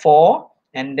stop at 4.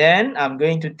 And then I'm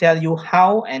going to tell you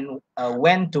how and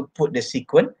when to put the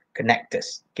sequence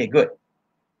connectors. Okay, good.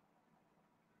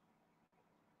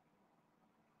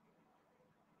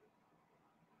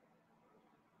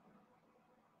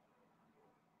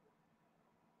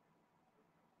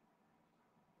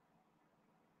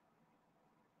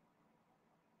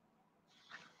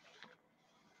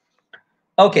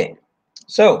 Okay,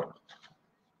 so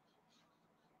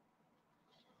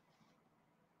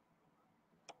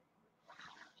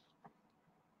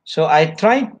I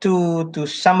tried to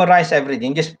summarize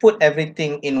everything, just put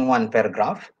everything in one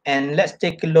paragraph, and let's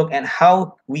take a look at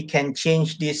how we can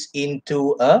change this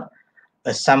into a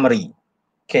summary.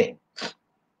 Okay.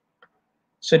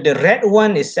 So the red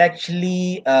one is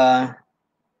actually the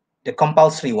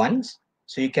compulsory ones,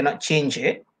 so you cannot change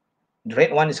it. The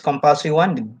red one is compulsory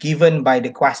one given by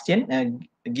the question,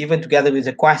 given together with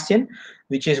the question,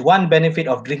 which is one benefit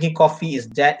of drinking coffee is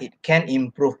that it can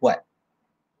improve what?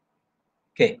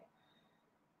 Okay.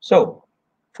 So,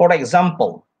 for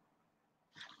example,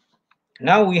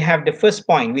 now we have the first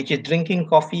point, which is drinking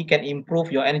coffee can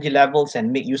improve your energy levels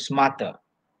and make you smarter.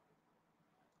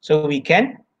 So we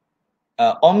can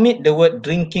omit the word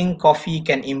drinking coffee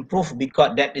can improve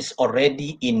because that is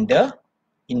already in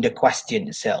the question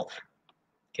itself.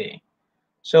 Okay.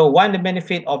 So one the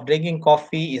benefit of drinking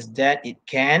coffee is that it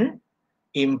can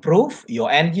improve your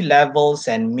energy levels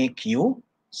and make you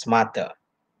smarter.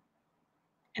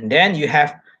 And then you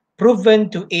have proven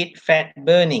to aid fat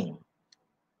burning.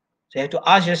 So you have to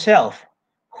ask yourself,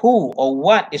 who or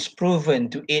what is proven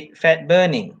to aid fat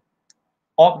burning?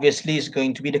 Obviously, it's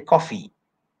going to be the coffee.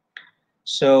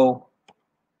 So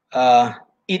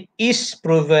it is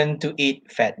proven to aid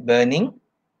fat burning.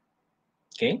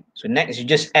 Okay, so next you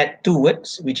just add 2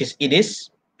 words, which is it is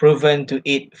proven to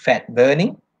aid fat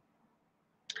burning.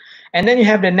 And then you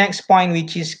have the next point,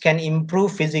 which is can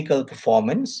improve physical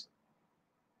performance.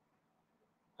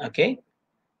 Okay,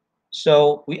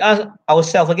 so we ask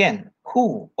ourselves again,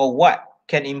 who or what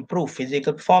can improve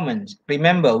physical performance?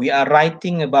 Remember, we are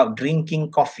writing about drinking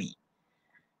coffee.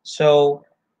 So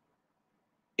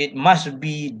it must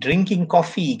be drinking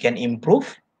coffee can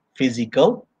improve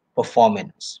physical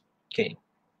performance. Okay.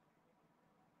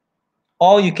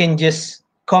 Or you can just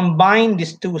combine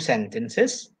these 2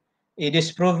 sentences. It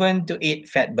is proven to aid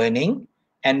fat burning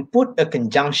and put a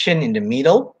conjunction in the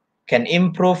middle can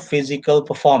improve physical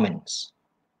performance.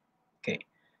 Okay.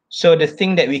 So the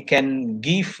thing that we can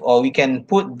give or we can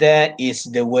put there is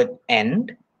the word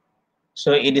and.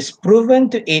 So it is proven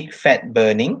to aid fat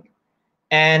burning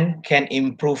and can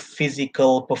improve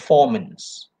physical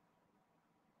performance.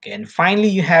 Okay. And finally,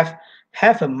 you have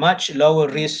a much lower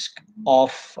risk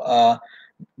of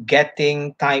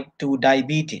getting type 2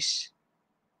 diabetes.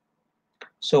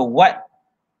 So what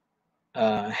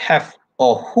have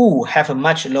or who have a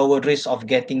much lower risk of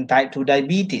getting type 2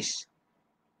 diabetes?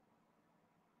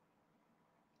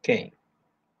 Okay.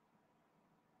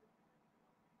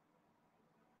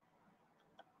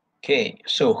 Okay,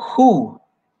 so who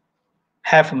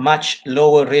have much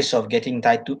lower risk of getting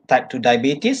type 2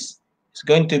 diabetes? It's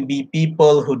going to be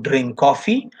people who drink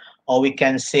coffee, or we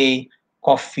can say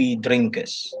coffee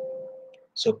drinkers.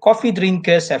 So coffee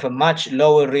drinkers have a much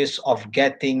lower risk of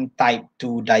getting type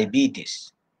 2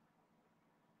 diabetes.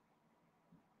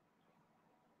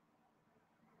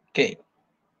 Okay.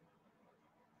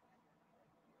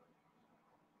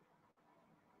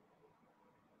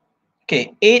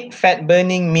 Okay, aid fat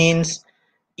burning means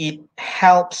it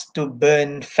helps to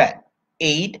burn fat.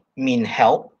 Aid mean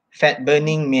help. Fat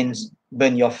burning means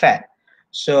burn your fat.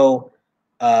 So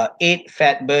aid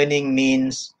fat burning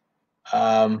means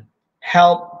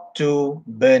help to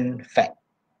burn fat.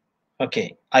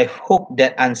 Okay, I hope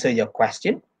that answers your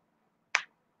question.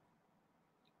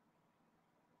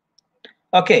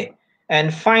 Okay,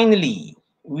 and finally,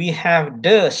 we have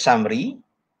the summary,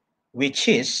 which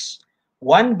is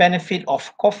one benefit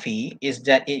of coffee is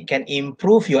that it can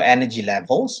improve your energy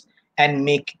levels and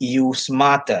make you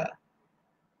smarter.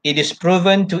 It is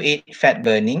proven to aid fat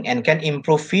burning and can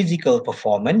improve physical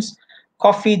performance.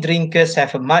 Coffee drinkers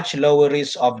have a much lower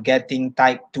risk of getting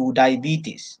type 2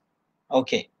 diabetes.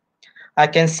 Okay, I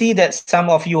can see that some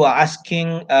of you are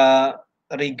asking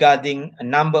regarding a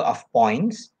number of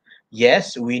points.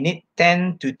 Yes, we need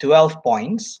 10 to 12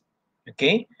 points,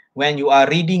 okay, when you are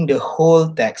reading the whole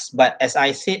text. But as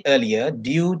I said earlier,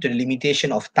 due to the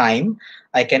limitation of time,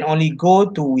 I can only go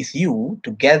to with you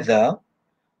together,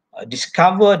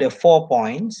 discover the 4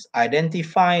 points,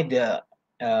 identify the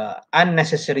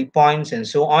unnecessary points and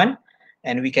so on,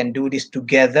 and we can do this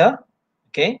together,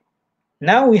 okay.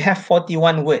 Now we have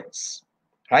 41 words,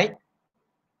 right?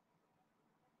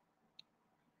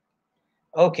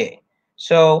 Okay,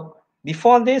 so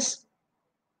before this,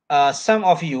 some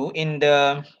of you in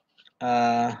the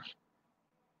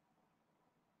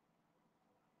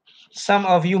some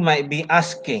of you might be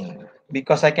asking,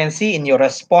 because I can see in your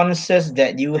responses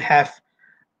that you have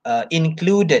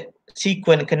included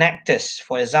sequence connectors,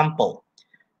 for example.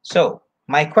 So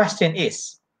my question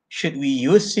is, should we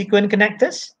use sequence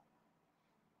connectors?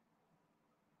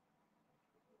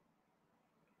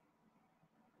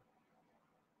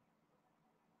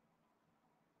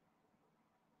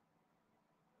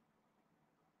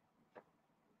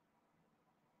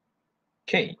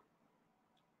 Okay.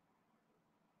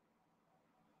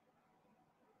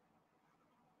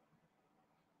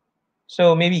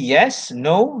 So maybe yes,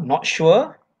 no, not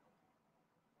sure.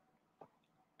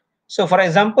 So for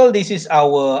example, this is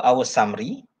our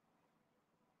summary.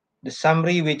 The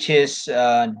summary, which is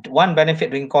one benefit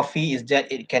drinking coffee is that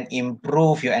it can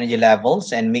improve your energy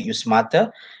levels and make you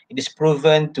smarter. It is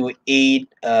proven to aid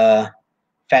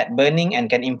fat burning and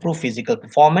can improve physical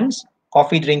performance.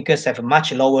 Coffee drinkers have a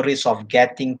much lower risk of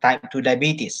getting type 2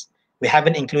 diabetes. We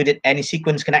haven't included any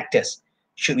sequence connectors.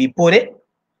 Should we put it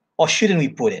or shouldn't we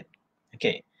put it?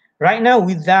 Okay. Right now,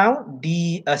 without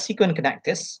the sequence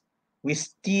connectors, we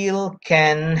still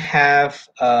can have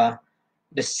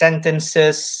the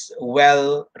sentences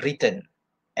well written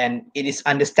and it is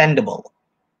understandable.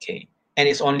 Okay. And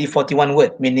it's only 41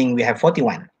 words, meaning we have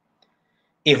 41.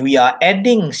 If we are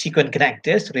adding sequence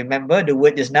connectors, remember the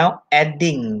word is now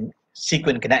adding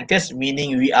sequence connectors,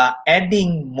 meaning we are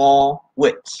adding more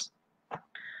words.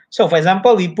 So for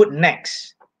example, we put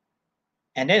next,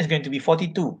 and then it's going to be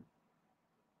 42.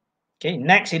 Okay,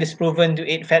 next it is proven to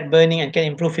aid fat burning and can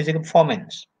improve physical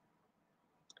performance.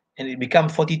 And it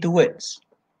becomes 42 words.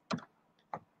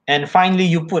 And finally,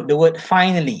 you put the word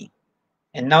finally,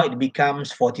 and now it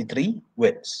becomes 43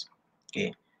 words.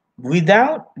 Okay,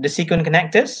 without the sequence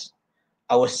connectors,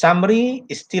 our summary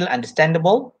is still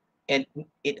understandable and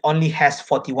it only has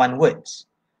 41 words.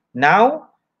 Now,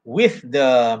 with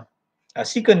the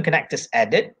sequence connectors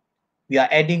added, we are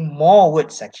adding more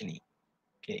words actually.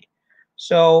 Okay,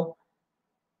 so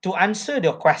to answer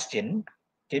your question,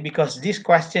 okay, because this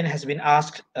question has been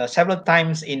asked several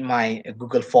times in my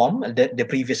Google form, the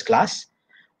previous class.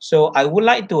 So I would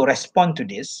like to respond to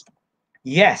this.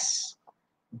 Yes,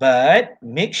 but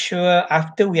make sure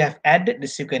after we have added the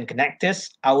sequence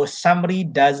connectors, our summary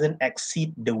doesn't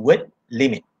exceed the word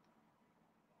limit.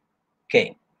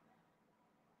 Okay.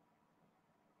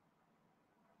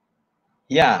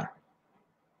 Yeah.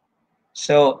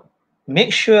 So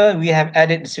make sure we have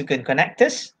added the sequence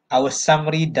connectors. Our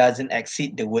summary doesn't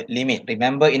exceed the word limit.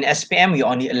 Remember, in SPM, we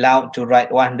only allowed to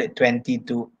write 120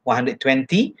 to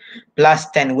 120 plus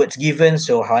 10 words given,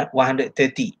 so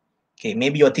 130. Okay,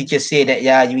 maybe your teacher say that,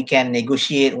 yeah, we can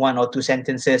negotiate 1 or 2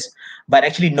 sentences, but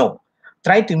actually, no.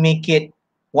 Try to make it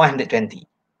 120,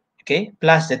 okay,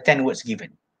 plus the 10 words given.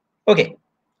 Okay,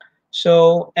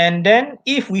 so, and then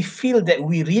if we feel that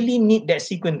we really need that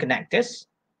sequence connectors,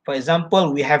 for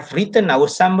example, we have written our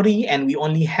summary and we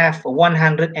only have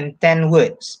 110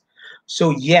 words. So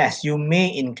yes, you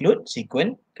may include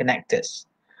sequence connectors.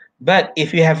 But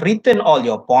if you have written all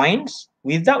your points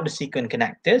without the sequence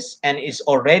connectors and it's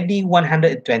already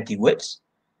 120 words,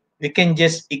 we can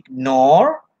just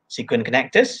ignore sequence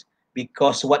connectors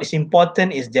because what is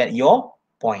important is that your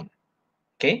point.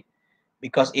 Okay,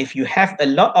 because if you have a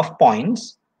lot of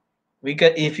points,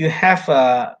 because if you have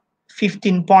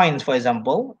 15 points, for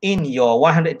example, in your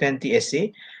 120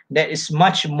 essay, that is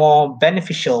much more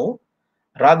beneficial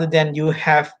rather than you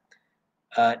have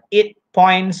 8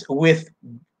 points with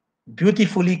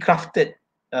beautifully crafted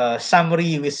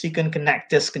summary with sequence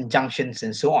connectors, conjunctions,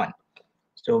 and so on.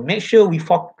 So make sure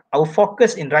our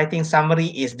focus in writing summary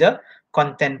is the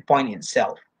content point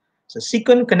itself. So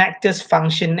sequence connectors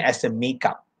function as a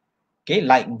makeup. Okay,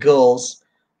 like girls,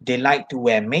 they like to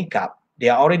wear makeup. They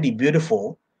are already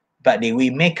beautiful, but they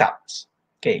wear makeups.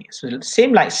 Okay, so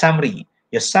same like summary.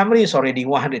 Your summary is already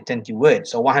 120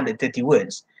 words or 130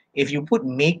 words. If you put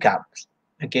makeup,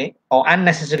 okay, or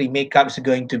unnecessary makeup is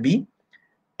going to be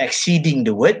exceeding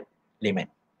the word limit.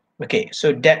 Okay,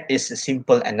 so that is a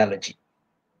simple analogy.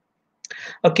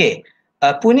 Okay,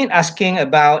 Punin asking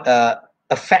about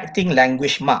affecting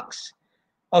language marks.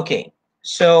 Okay,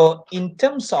 so in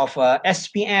terms of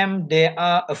SPM, there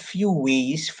are a few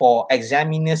ways for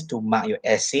examiners to mark your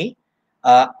essay.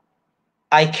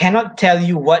 I cannot tell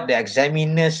you what the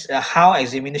examiners, how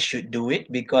examiners should do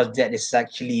it, because that is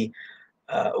actually,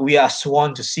 we are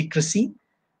sworn to secrecy.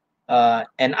 But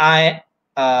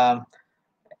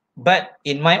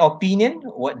in my opinion,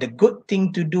 what the good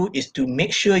thing to do is to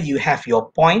make sure you have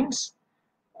your points.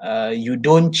 You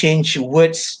don't change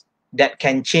words that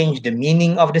can change the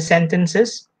meaning of the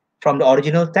sentences from the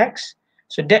original text.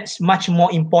 So that's much more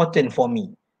important for me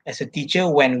as a teacher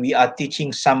when we are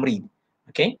teaching summary.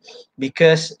 Okay,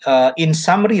 because in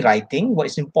summary writing, what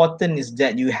is important is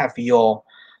that you have your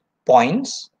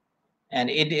points, and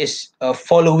it is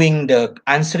answering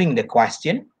the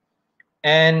question.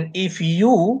 And if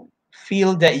you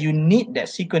feel that you need that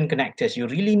sequence connectors, you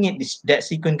really need that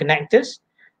sequence connectors,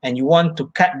 and you want to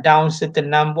cut down certain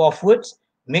number of words,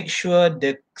 make sure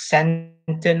the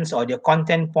sentence or the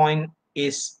content point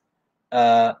is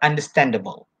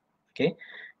understandable. Okay,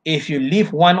 if you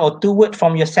leave one or two words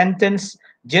from your sentence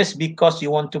just because you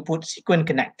want to put sequence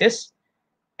connectors,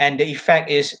 and the effect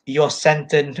is your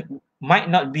sentence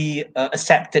might not be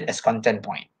accepted as content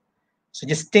point. So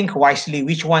just think wisely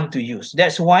which one to use.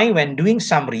 That's why when doing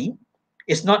summary,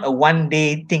 it's not a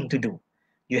one-day thing to do.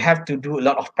 You have to do a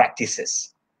lot of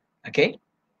practices. Okay,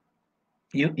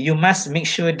 you must make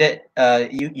sure that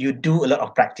you do a lot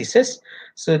of practices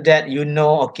so that you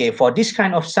know, okay, for this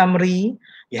kind of summary,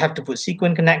 you have to put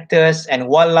sequence connectors, and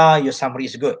voila, your summary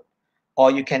is good. Or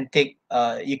you can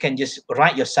you can just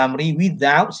write your summary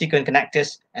without sequence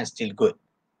connectors and still good.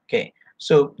 Okay,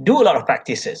 so do a lot of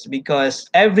practices, because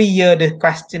every year the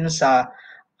questions are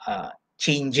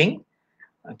changing.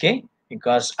 Okay,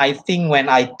 because I think when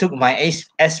I took my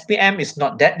SPM, it's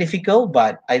not that difficult,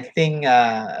 but I think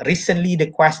recently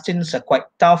the questions are quite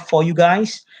tough for you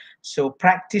guys. So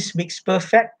practice makes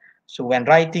perfect. So when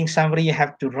writing summary, you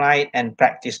have to write and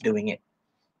practice doing it.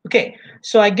 Okay,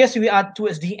 so I guess we are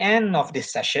towards the end of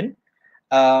this session.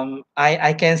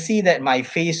 I can see that my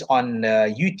face on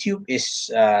YouTube is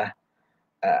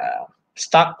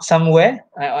stuck somewhere.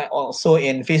 I also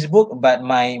in Facebook, but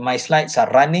my slides are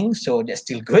running, so that's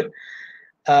still good.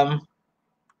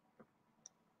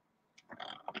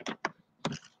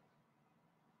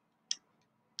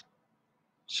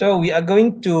 So we are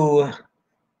going to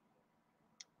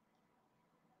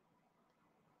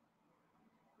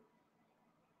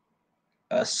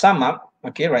sum up,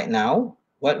 okay, right now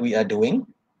what we are doing,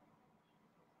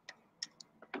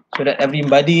 so that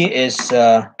everybody is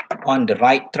on the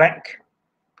right track.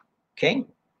 Okay,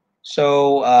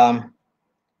 so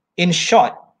in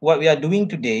short, what we are doing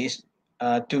today is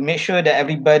to make sure that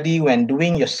everybody, when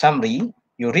doing your summary,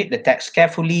 you read the text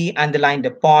carefully, underline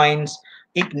the points,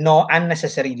 ignore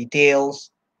unnecessary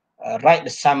details, write the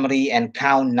summary, and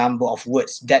count number of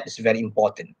words. That is very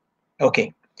important.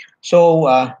 Okay,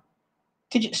 so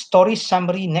teach story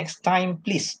summary next time,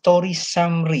 please. Story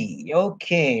summary.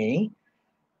 Okay.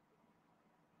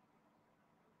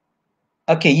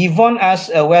 Okay, Yvonne asked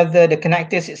whether the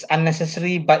connectors is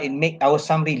unnecessary, but it make our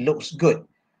summary looks good.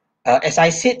 As I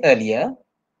said earlier,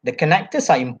 the connectors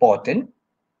are important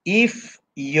if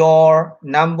your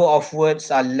number of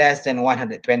words are less than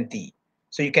 120.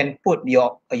 So you can put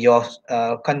your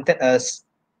content as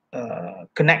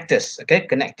connectors, okay,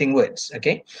 connecting words,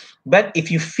 okay. But if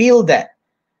you feel that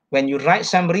when you write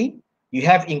summary, you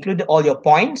have included all your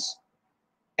points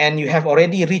and you have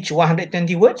already reached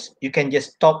 120 words, you can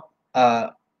just stop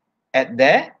at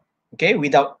there, okay,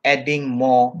 without adding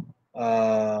more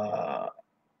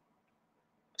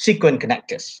sequence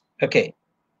connectors. Okay.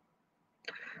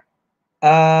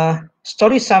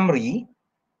 Story summary,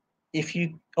 if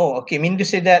you Oh, okay. Meaning to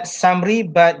say that summary,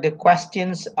 but the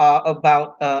questions are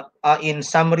about are in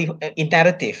summary, in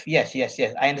narrative. Yes, yes,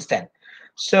 yes. I understand.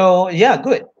 So yeah,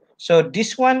 good. So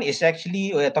this one is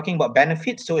actually we're talking about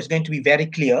benefits, so it's going to be very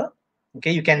clear.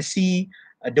 Okay, you can see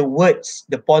the words,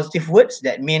 the positive words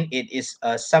that mean it is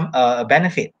some a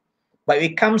benefit. But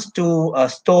when it comes to a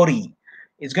story,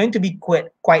 it's going to be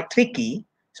quite tricky.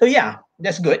 So yeah,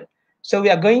 that's good. So we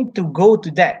are going to go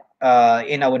to that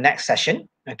in our next session.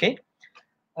 Okay,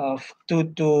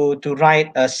 to write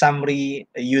a summary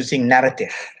using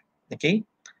narrative. Okay,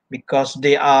 because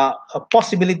there are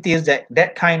possibilities that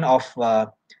that kind of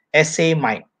essay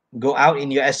might go out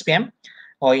in your SPM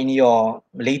or in your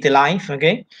later life.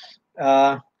 Okay,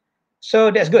 uh, so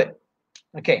that's good.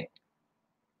 Okay,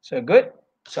 so good.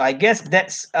 So I guess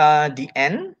that's the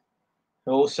end.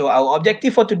 So our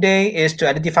objective for today is to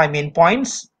identify main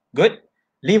points. Good.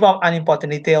 Leave out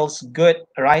unimportant details. Good.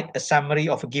 Write a summary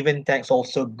of a given text.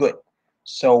 Also good.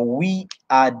 So we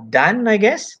are done, I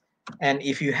guess. And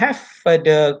if you have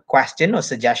further question or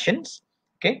suggestions,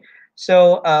 okay.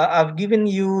 So I've given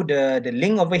you the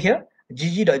link over here.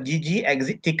 gg.gg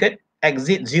exit ticket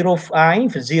exit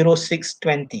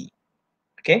 050620.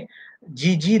 Okay,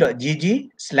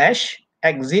 gg.gg/exit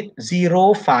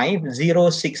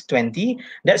 050620.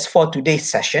 That's for today's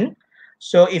session.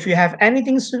 So if you have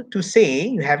anything to say,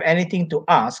 you have anything to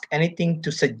ask, anything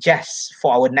to suggest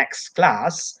for our next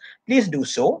class, please do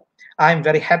so. I'm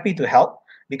very happy to help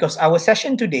because our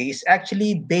session today is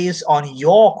actually based on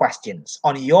your questions,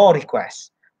 on your requests.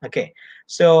 Okay,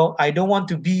 so I don't want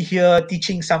to be here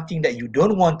teaching something that you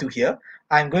don't want to hear.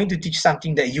 I'm going to teach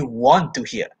something that you want to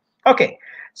hear. Okay,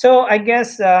 so I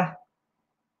guess, oh,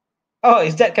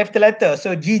 is that capital letter?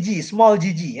 So GG, small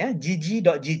gg, yeah?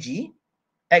 gg.gg,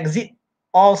 exit,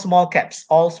 all small caps.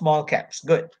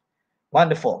 Good,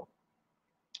 wonderful.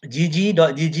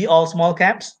 gg.gg, all small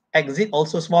caps, exit,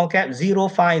 also small cap,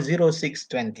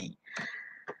 050620.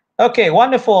 Okay,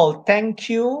 wonderful. Thank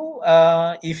you.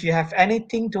 If you have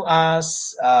anything to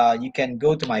ask, you can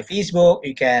go to my Facebook,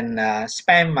 you can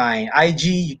spam my IG,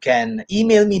 you can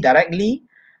email me directly.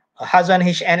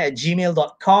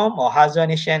 hazwanhn@gmail.com or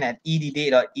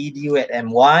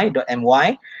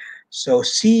hazwanhn@edd.edu@my.my. So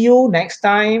see you next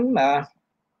time.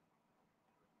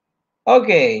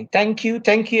 Okay, thank you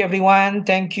everyone.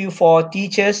 Thank you for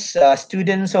teachers,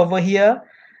 students over here.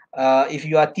 If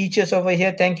you are teachers over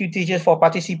here, thank you teachers for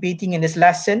participating in this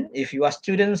lesson. If you are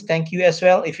students, thank you as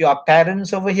well. If you are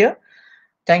parents over here,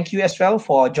 thank you as well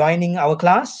for joining our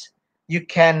class. You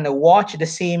can watch the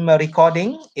same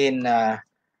recording in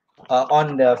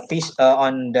on the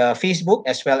Facebook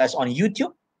as well as on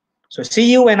YouTube. So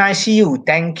see you when I see you.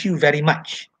 Thank you very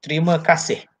much. Terima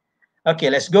kasih.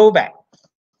 Okay, let's go back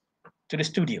to the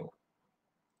studio.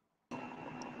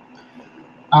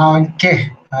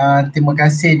 Okey, terima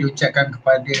kasih diucapkan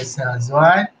kepada Sir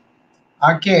Hazwan.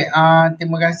 Okey,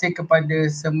 terima kasih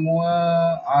kepada semua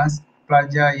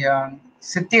pelajar yang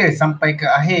setia sampai ke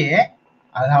akhir.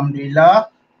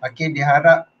 Alhamdulillah. Okey,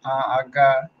 diharap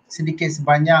agar sedikit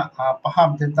sebanyak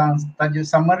faham tentang tajuk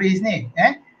summaries ni.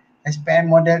 SPM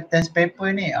model test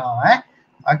paper ni.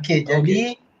 Okey,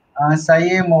 jadi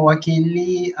saya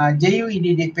mewakili JU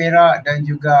Edidik Perak dan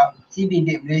juga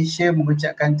Edidik Malaysia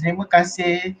mengucapkan terima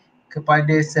kasih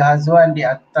kepada Sir Hazwan di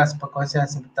atas perkongsian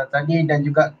sebentar tadi dan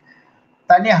juga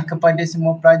tahniah kepada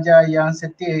semua pelajar yang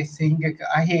setia sehingga ke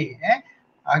akhir.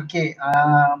 Okey,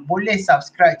 boleh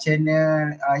subscribe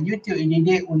channel YouTube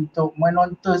Edidik untuk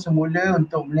menonton semula,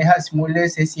 untuk melihat semula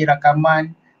sesi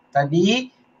rakaman tadi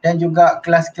dan juga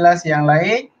kelas-kelas yang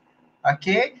lain.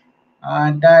 Okey,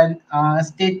 dan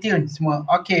stay tune semua.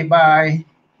 Okey, bye.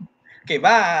 Okay,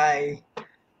 bye.